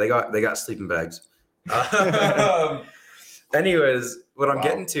 Yeah, they got sleeping bags. Anyways, what I'm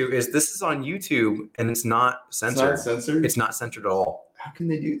getting to is this is on YouTube and it's not censored. It's not censored? It's not censored at all. How can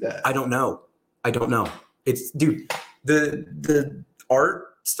they do that? I don't know. It's dude, the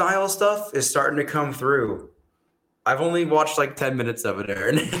art style stuff is starting to come through. I've only watched like 10 minutes of it,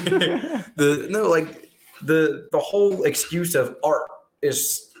 Aaron. the whole excuse of art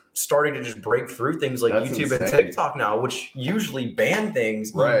is starting to just break through things like YouTube and TikTok now, which usually ban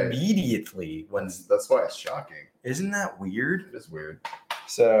things immediately. That's why it's shocking. Isn't that weird? It is weird.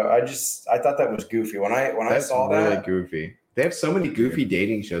 So I thought that was goofy when I saw that. Really goofy. They have so many goofy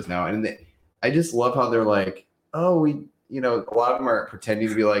dating shows now, and I just love how they're like, oh, a lot of them are pretending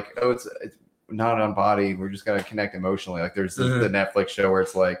to be like, oh, it's not on body. We're just gonna connect emotionally. Like there's the Netflix show where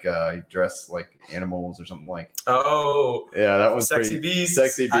it's like you dress like animals or something like. Oh, yeah, that one's Sexy Beast.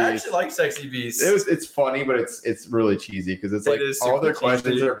 Sexy Beast. I actually like Sexy Beast. It's funny, but it's really cheesy because it's like all their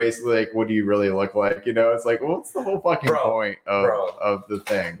questions are basically like, what do you really look like? It's like, well, what's the whole fucking point of the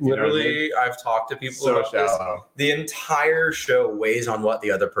thing? Literally, I've talked to people about this. The entire show weighs on what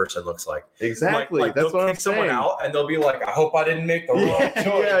the other person looks like. Exactly. Like that's what I'm saying. Someone out and they'll be like, I hope I didn't make the wrong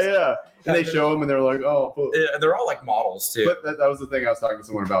choice. Yeah. And they show them and they're like, oh. Yeah, they're all like models too. But that was the thing I was talking to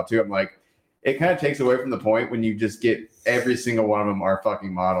someone about too. I'm like, it kind of takes away from the point when you just get every single one of them are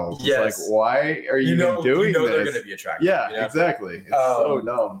fucking models. Yes. It's like, why are you even doing this? They're going to be attractive. Yeah, exactly. It's so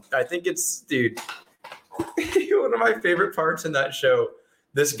dumb. I think dude, one of my favorite parts in that show,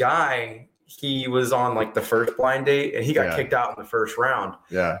 this guy, he was on like the first blind date and he got kicked out in the first round.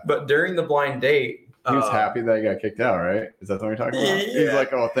 Yeah. But during the blind date, He was happy that he got kicked out, right? Is that what you're talking about? Yeah. He's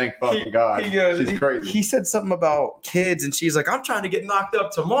like, oh, thank fucking God. She's crazy. He said something about kids, and she's like, I'm trying to get knocked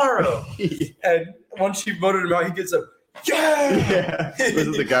up tomorrow. And once she voted him out, he gets a, yeah. Was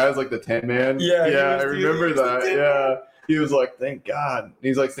it the guy who's like the 10 man? Yeah. I remember that. Yeah. He was like, thank God.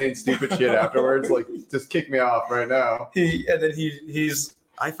 He's like saying stupid shit afterwards. Like, just kick me off right now. He's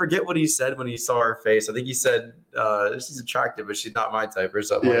I forget what he said when he saw her face. I think he said, she's attractive, but she's not my type or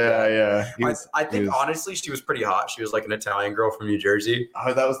something like that. Yeah. I think honestly, she was pretty hot. She was like an Italian girl from New Jersey.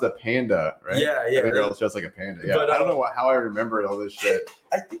 Oh, that was the panda, right? Yeah. The girl was just like a panda. Yeah. But, I don't know how I remember all this shit.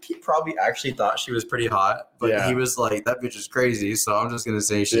 I think he probably actually thought she was pretty hot, but he was like, that bitch is crazy. So I'm just going to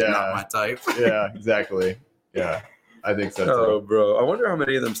say she's not my type. Yeah, exactly. Yeah. I think so too. Oh, bro. I wonder how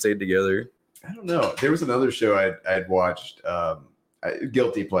many of them stayed together. I don't know. There was another show I'd watched,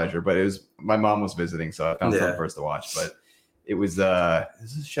 guilty pleasure, but it was my mom was visiting, so I found something for us to watch. But it was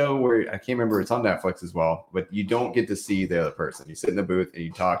this is a show where I can't remember. It's on Netflix as well, but you don't get to see the other person. You sit in the booth and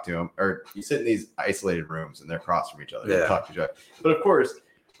you talk to them, or you sit in these isolated rooms and they're across from each other. You talk to each other. But of course,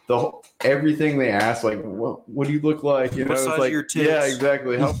 everything they ask, like, what do you look like? You know, it's like, your tits? Yeah,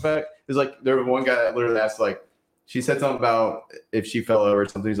 exactly. How fat? There's like there was one guy that literally asked like. She said something about if she fell over or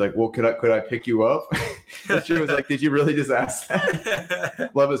something. He's like, well, could I pick you up? And she was like, did you really just ask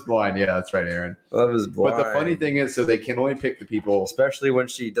that? Love is blind. Yeah, that's right, Aaron. Love is blind. But the funny thing is, so they can only pick the people. Especially when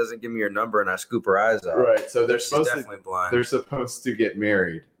she doesn't give me her number and I scoop her eyes out. Right. So they're supposed to get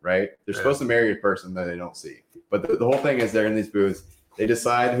married, right? They're supposed to marry a person that they don't see. But the whole thing is they're in these booths. They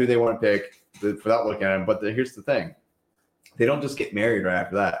decide who they want to pick without looking at them. But here's the thing. They don't just get married right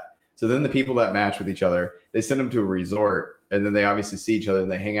after that. So then the people that match with each other, they send them to a resort, and then they obviously see each other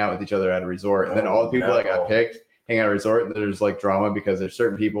and they hang out with each other at a resort. And then all the people that got picked hang out at a resort, and there's like drama because there's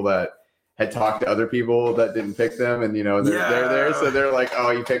certain people that had talked to other people that didn't pick them, and they're there, so they're like,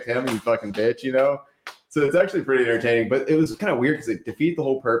 "Oh, you picked him, you fucking bitch," you know. So it's actually pretty entertaining, but it was kind of weird because it defeat the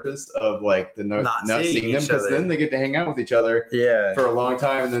whole purpose of like the not seeing them, because then they get to hang out with each other for a long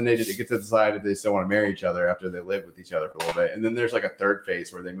time, and then they just get to decide if they still want to marry each other after they live with each other for a little bit. And then there's like a third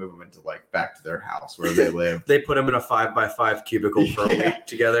phase where they move them into like back to their house where they live. They put them in a 5x5 cubicle for a week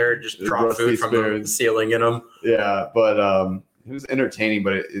together, just drop food from the ceiling in them. Yeah, but it was entertaining,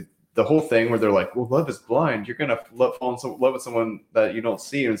 but the whole thing where they're like, well, love is blind. You're gonna fall in love with someone that you don't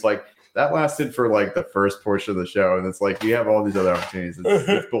see, and it's like. That lasted for like the first portion of the show, and it's like you have all these other opportunities.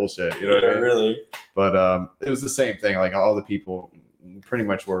 It's bullshit, you know what I mean? Really. But it was the same thing. Like all the people pretty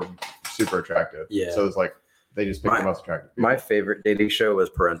much were super attractive. Yeah. So it's like they just picked the most attractive people. My favorite dating show was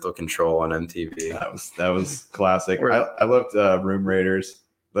Parental Control on MTV. That was classic. I loved Room Raiders.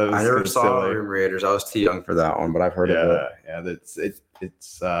 I never saw Room Raiders. I was too young for that one, but I've heard of it. Yeah,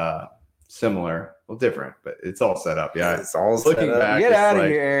 it's similar. Well, different, but it's all set up. Yeah, it's all looking set up. Back. Get out of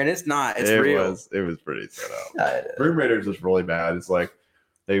here, Aaron. It's not. It's real. It was pretty set up. Room Raiders was really bad. It's like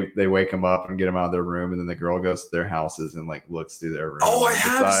they wake them up and get them out of their room, and then the girl goes to their houses and like looks through their room. Oh, I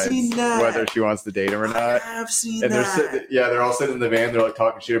have seen that. Whether she wants to date him or not. I have seen that. They're all sitting in the van. They're like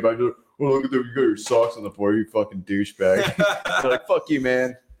talking shit about you. Oh, look at you got your socks on the floor. You fucking douchebag. They're like, fuck you,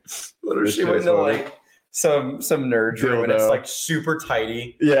 man. What if she went to like some nerd room and it's like super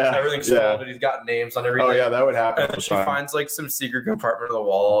tidy. Yeah. Everything's sold and he's got names on everything. Oh yeah, that would happen. And she finds like some secret compartment of the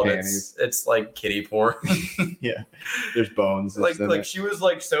wall and it's like kiddie porn. Yeah. There's bones. Like she was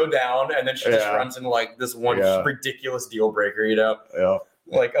like so down and then she just runs into like this one ridiculous deal breaker, you know? Yeah.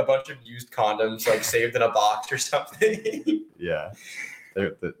 Like a bunch of used condoms like saved in a box or something. Yeah.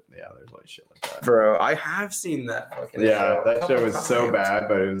 There's like shit like that. Bro, I have seen that fucking show. That show was so bad,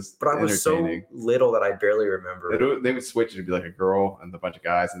 but it was I was so little that I barely remember. They would switch it to be like a girl and a bunch of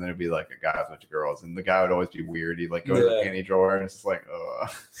guys, and then it'd be like a guy with a bunch of girls, and the guy would always be weird. He'd like go to the panty drawer, and it's just like,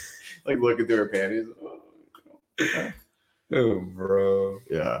 like looking through her panties. Oh, bro.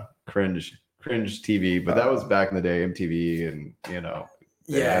 Yeah, cringe TV. But that was back in the day, MTV, and they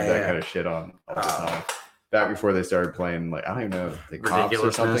had that kind of shit on all the time. Back before they started playing, like I don't even know, the cops or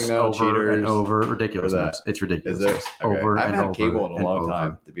something now, cheaters and over ridiculousness. It's ridiculous. Is there? Okay. Over I haven't and had cable in a long over.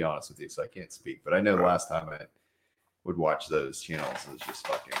 time, to be honest with you, so I can't speak. But I know the last time I would watch those channels, it was just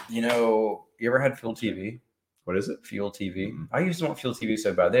fucking. You ever had Fuel TV? What is it? Fuel TV. Mm-hmm. I used to want Fuel TV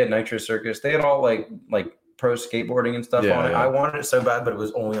so bad. They had Nitro Circus. They had all like pro skateboarding and stuff on it. I wanted it so bad, but it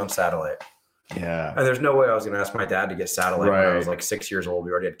was only on satellite. Yeah. And there's no way I was going to ask my dad to get satellite when I was like 6 years old.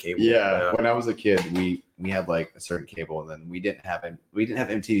 We already had cable. Yeah. When I was a kid, we had like a certain cable, and then we didn't have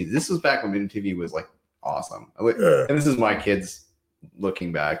MTV. This was back when MTV was like awesome. And this is my kids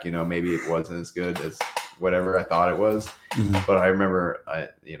looking back, maybe it wasn't as good as whatever I thought it was. But I remember,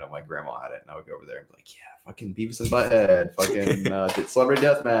 my grandma had it, and I would go over there and be like, yeah, fucking Beavis and Butthead, fucking Celebrity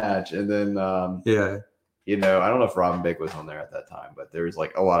Deathmatch, and then I don't know if Robin Big was on there at that time, but there was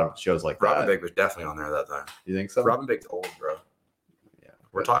like a lot of shows like Robin Big was definitely on there at that time. You think so? Robin Big's old, bro. Yeah,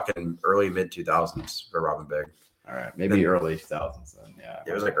 we're talking early mid 2000s for Robin Big. All right, maybe early 2000s then. Yeah,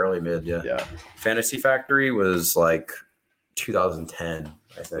 it was like early mid. Yeah. Yeah. Fantasy Factory was like 2010,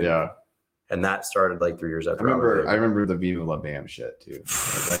 I think. Yeah. And that started like 3 years after. I remember the Viva La Bam shit too.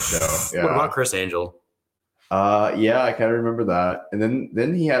 That show. Yeah. What about Chris Angel? Yeah, I kind of remember that. And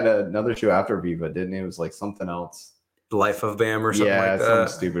then he had another show after Viva, didn't he? It was like something else. Life of Bam or something like that. Yeah,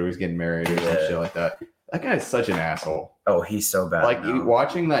 something stupid. He was getting married or some shit like that. That guy's such an asshole. Oh, he's so bad. Like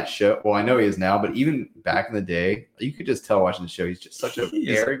watching that show. Well, I know he is now, but even back in the day, you could just tell watching the show. He's just such an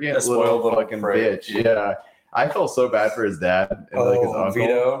arrogant little fucking bitch. Yeah, I felt so bad for his dad and like his uncle.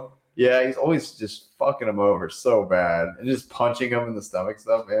 Vito. Yeah, he's always just fucking him over so bad and just punching him in the stomach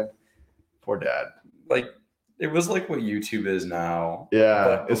stuff, man. Poor dad. Like it was like what YouTube is now.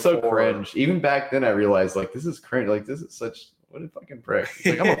 Yeah, it's so cringe. Even back then, I realized like this is cringe. Like this is such what a fucking prick. It's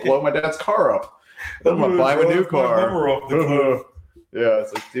like I'm gonna blow my dad's car up. I'm gonna buy him a new car. Yeah,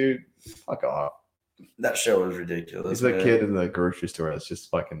 it's like, dude, fuck off. That show was ridiculous. He's a kid in the grocery store that's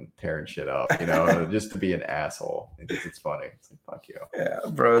just fucking tearing shit up, just to be an asshole. I think it's funny. It's like, fuck you. Yeah,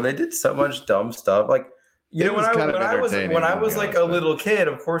 bro. They did so much dumb stuff. Like, when I was like a little kid,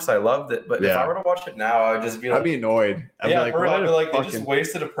 of course I loved it. But if I were to watch it now, I'd just be like, I'd be annoyed. I'd be like, they just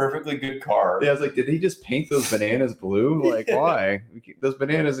wasted a perfectly good car. Yeah, I was like, did he just paint those bananas blue? Like, why? Those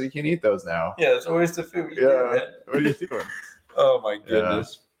bananas, you can't eat those now. Yeah, it's a waste of food. Yeah, what are you doing? Oh my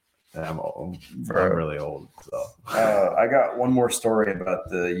goodness. Yeah. I'm old. I'm really old. So I got one more story about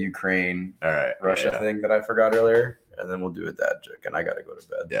the Ukraine Russia thing that I forgot earlier. And then we'll do a dad joke, and I gotta go to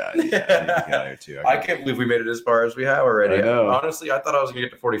bed. Yeah, you got here too. I can't believe we made it as far as we have already. I know. Honestly, I thought I was gonna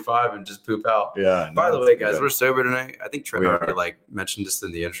get to 45 and just poop out. Yeah. By the way, guys, we're sober tonight. I think Trent already mentioned this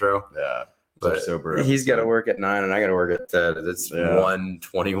in the intro. Yeah. But sober. He's got to work at 9, and I got to work at 10. It's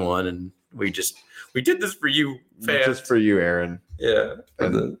 1:21, and we did this for you, fans. Just for you, Aaron. Yeah.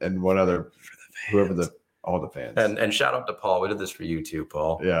 And one other, all the fans. And shout out to Paul. We did this for you too,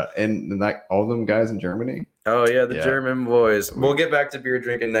 Paul. Yeah. And like all them guys in Germany. Oh yeah, the German boys. We'll get back to beer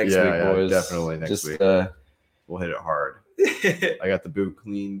drinking next week, boys. Definitely next week. We'll hit it hard. I got the boot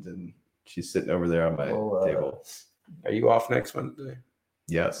cleaned and she's sitting over there on my table. Are you off next Wednesday?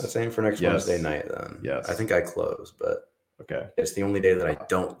 Yes. Let's aim for next Wednesday night then. Yes. I think I close, but okay. It's the only day that I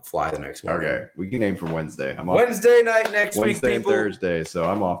don't fly the next morning. Okay. We can aim for Wednesday. I'm off Wednesday night next week, Wednesday and people. Thursday, so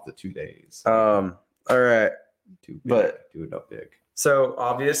I'm off the 2 days. All right. Too big. Do it up big. So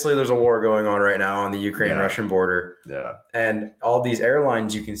obviously there's a war going on right now on the Ukraine-Russian border. Yeah. And all these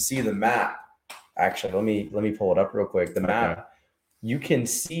airlines, you can see the map. Actually, let me pull it up real quick. The map. Okay. You can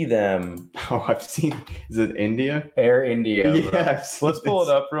see them. Oh, I've seen. Is it India? Air India. Yeah. Let's pull it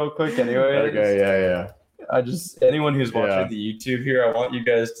up real quick anyway. Okay, yeah. Anyone who's watching the YouTube here, I want you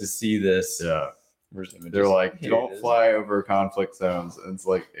guys to see this. Yeah. They're like, don't fly over conflict zones. And it's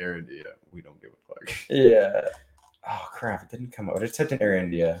like Air India. We don't give a fuck. Yeah. Oh crap! It didn't come out. It said Air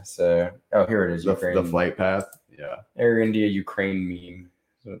India. So here it is. Ukraine. The flight path. Yeah. Air India Ukraine meme.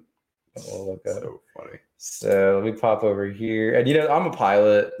 So we'll look up. So funny. So let me pop over here. And I'm a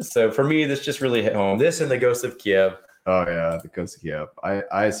pilot, so for me this just really hit home. This and the Ghost of Kiev. Oh yeah, the Ghost of Kiev.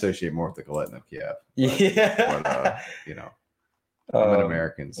 I associate more with the Galettin of Kiev. But, I'm an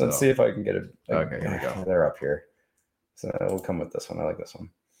American. So. Let's see if I can get it. Okay, here we go. They're up here. So we'll come with this one. I like this one.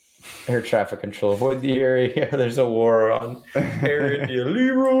 Air traffic control. Avoid the area. There's a war on Air India.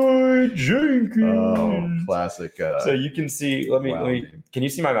 Leroy Jenkins. Oh, classic. So you can see. Let me. Can you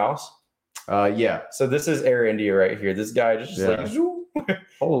see my mouse? Yeah. So this is Air India right here. This guy just like zoom.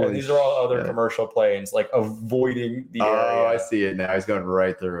 And these are all other commercial planes, like avoiding the area. Oh, I see it now. He's going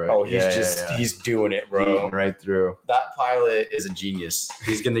right through it. Oh, he's doing it, bro. Eating right through. That pilot is a genius.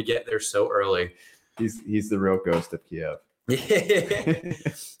 He's gonna get there so early. He's the real Ghost of Kiev.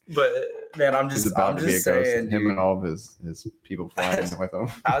 But man, I'm just saying, him and all of his people flying with him.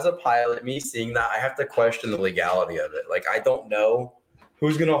 As a pilot, me seeing that, I have to question the legality of it. Like, I don't know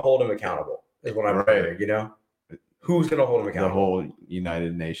who's gonna hold him accountable. Is what I'm saying. Who's gonna hold him accountable? The whole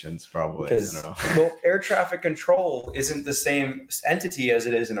United Nations, probably. Because air traffic control isn't the same entity as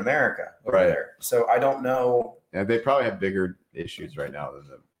it is in America over there. So I don't know. Yeah, they probably have bigger issues right now than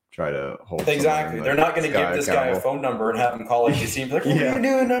the try to hold. Exactly. They're not going to give this guy a phone number and have him call ABC and be like, what are you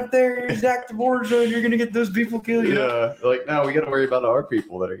doing up there? You're Zach the Border Zone. You're going to get those people killed. Yeah. Like, no, we got to worry about our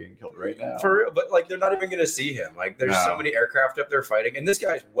people that are getting killed right now. For real. But like, they're not even going to see him. Like, there's so many aircraft up there fighting, and this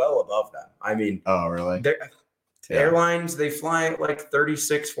guy's well above them. I mean, oh, really? Airlines, they fly at like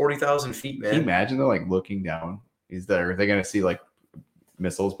 40,000 feet, man. Can you imagine they're like looking down? Are they going to see like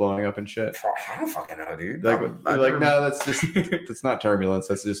missiles blowing up and shit? I don't fucking know, dude. Like, no, that's not turbulence.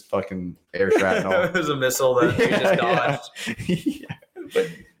 That's just fucking air shrapnel. It was a missile that we just dodged. But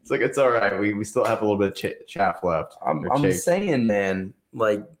it's like, it's all right. We still have a little bit of chaff left. I'm saying, man,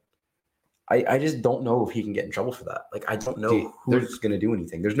 like, I just don't know if he can get in trouble for that. Like, I don't know who's going to do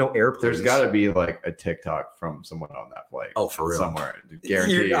anything. There's no airplanes. There's got to be like a TikTok from someone on that flight. Oh, for real? Somewhere.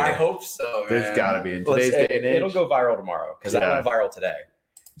 Guaranteed. I hope so, man. There's got to be. In today's day and age. It'll go viral tomorrow because that went viral today.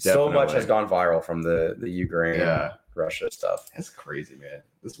 Definitely. So much has gone viral from the Ukraine, Russia stuff. That's crazy, man.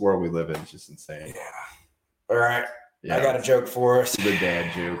 This world we live in is just insane. Yeah. All right. Yeah. I got a joke for us. The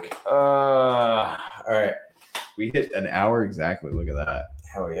dad joke. All right. We hit an hour exactly. Look at that.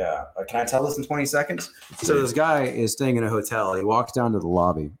 Hell yeah. Can I tell this in 20 seconds? So this guy is staying in a hotel. He walks down to the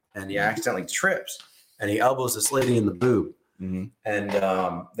lobby and he accidentally trips and he elbows this lady in the boob. Mm-hmm. And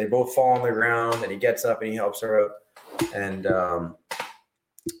they both fall on the ground and he gets up and he helps her out. And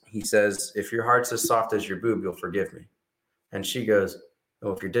he says, if your heart's as soft as your boob, you'll forgive me. And she goes,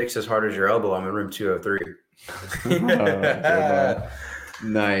 oh, if your dick's as hard as your elbow, I'm in room 203.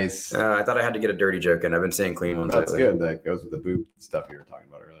 Nice. I thought I had to get a dirty joke in. I've been saying clean ones. That's good. That goes with the boob stuff you were talking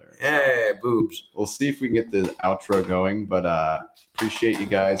about earlier. Hey, boobs. We'll see if we can get the outro going, but appreciate you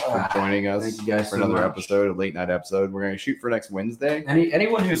guys for joining us. Thank you guys for another episode, a late night episode. We're going to shoot for next Wednesday.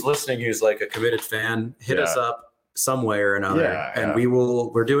 Anyone who's listening who's like a committed fan, hit us up some way or another, and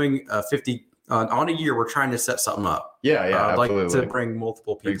we're doing 50 on a year. We're trying to set something up. I'd like to bring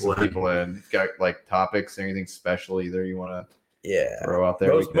multiple people in. Got like topics, anything special either you want to throw out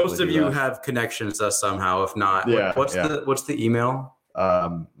there. Most of you have connections to us somehow. If not, what's the email?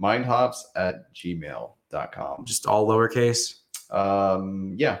 mindhops@gmail.com. Just all lowercase. I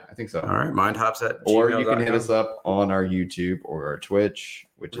think so. All right, mindhops@gmail.com. Or you can hit us up on our YouTube or our Twitch,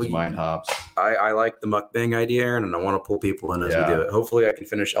 which is mindhops. I like the mukbang idea, Aaron, and I want to pull people in as we do it. Hopefully, I can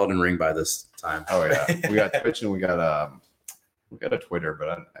finish Elden Ring by this time. Oh yeah, we got Twitch and we got a Twitter,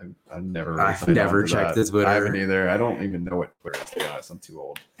 but I've never. I've never checked the Twitter. I haven't either. I don't even know what Twitter is, to be honest. I'm too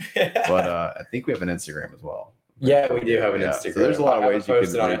old. But I think we have an Instagram as well. Yeah, we do have an Instagram. So there's a lot of ways you can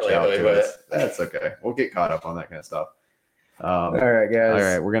reach out to us. That's okay. We'll get caught up on that kind of stuff. All right, guys. All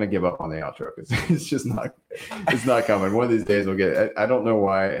right, we're gonna give up on the outro because it's just not. It's not coming. One of these days we'll get it. I don't know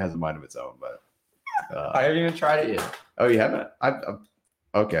why it has a mind of its own, but I haven't even tried it yet. Oh, you haven't?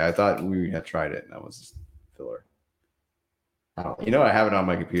 Okay. I thought we had tried it, and that was just filler. I have it on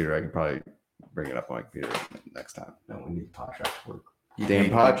my computer. I can probably bring it up on my computer next time. No, we need PodTrack to work.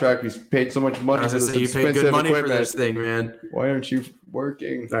 Damn PodTrack, you paid so much money for this expensive paid good money equipment. for this thing, man. Why aren't you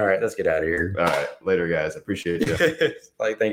working? All right, let's get out of here. All right, later, guys. I appreciate you. Thank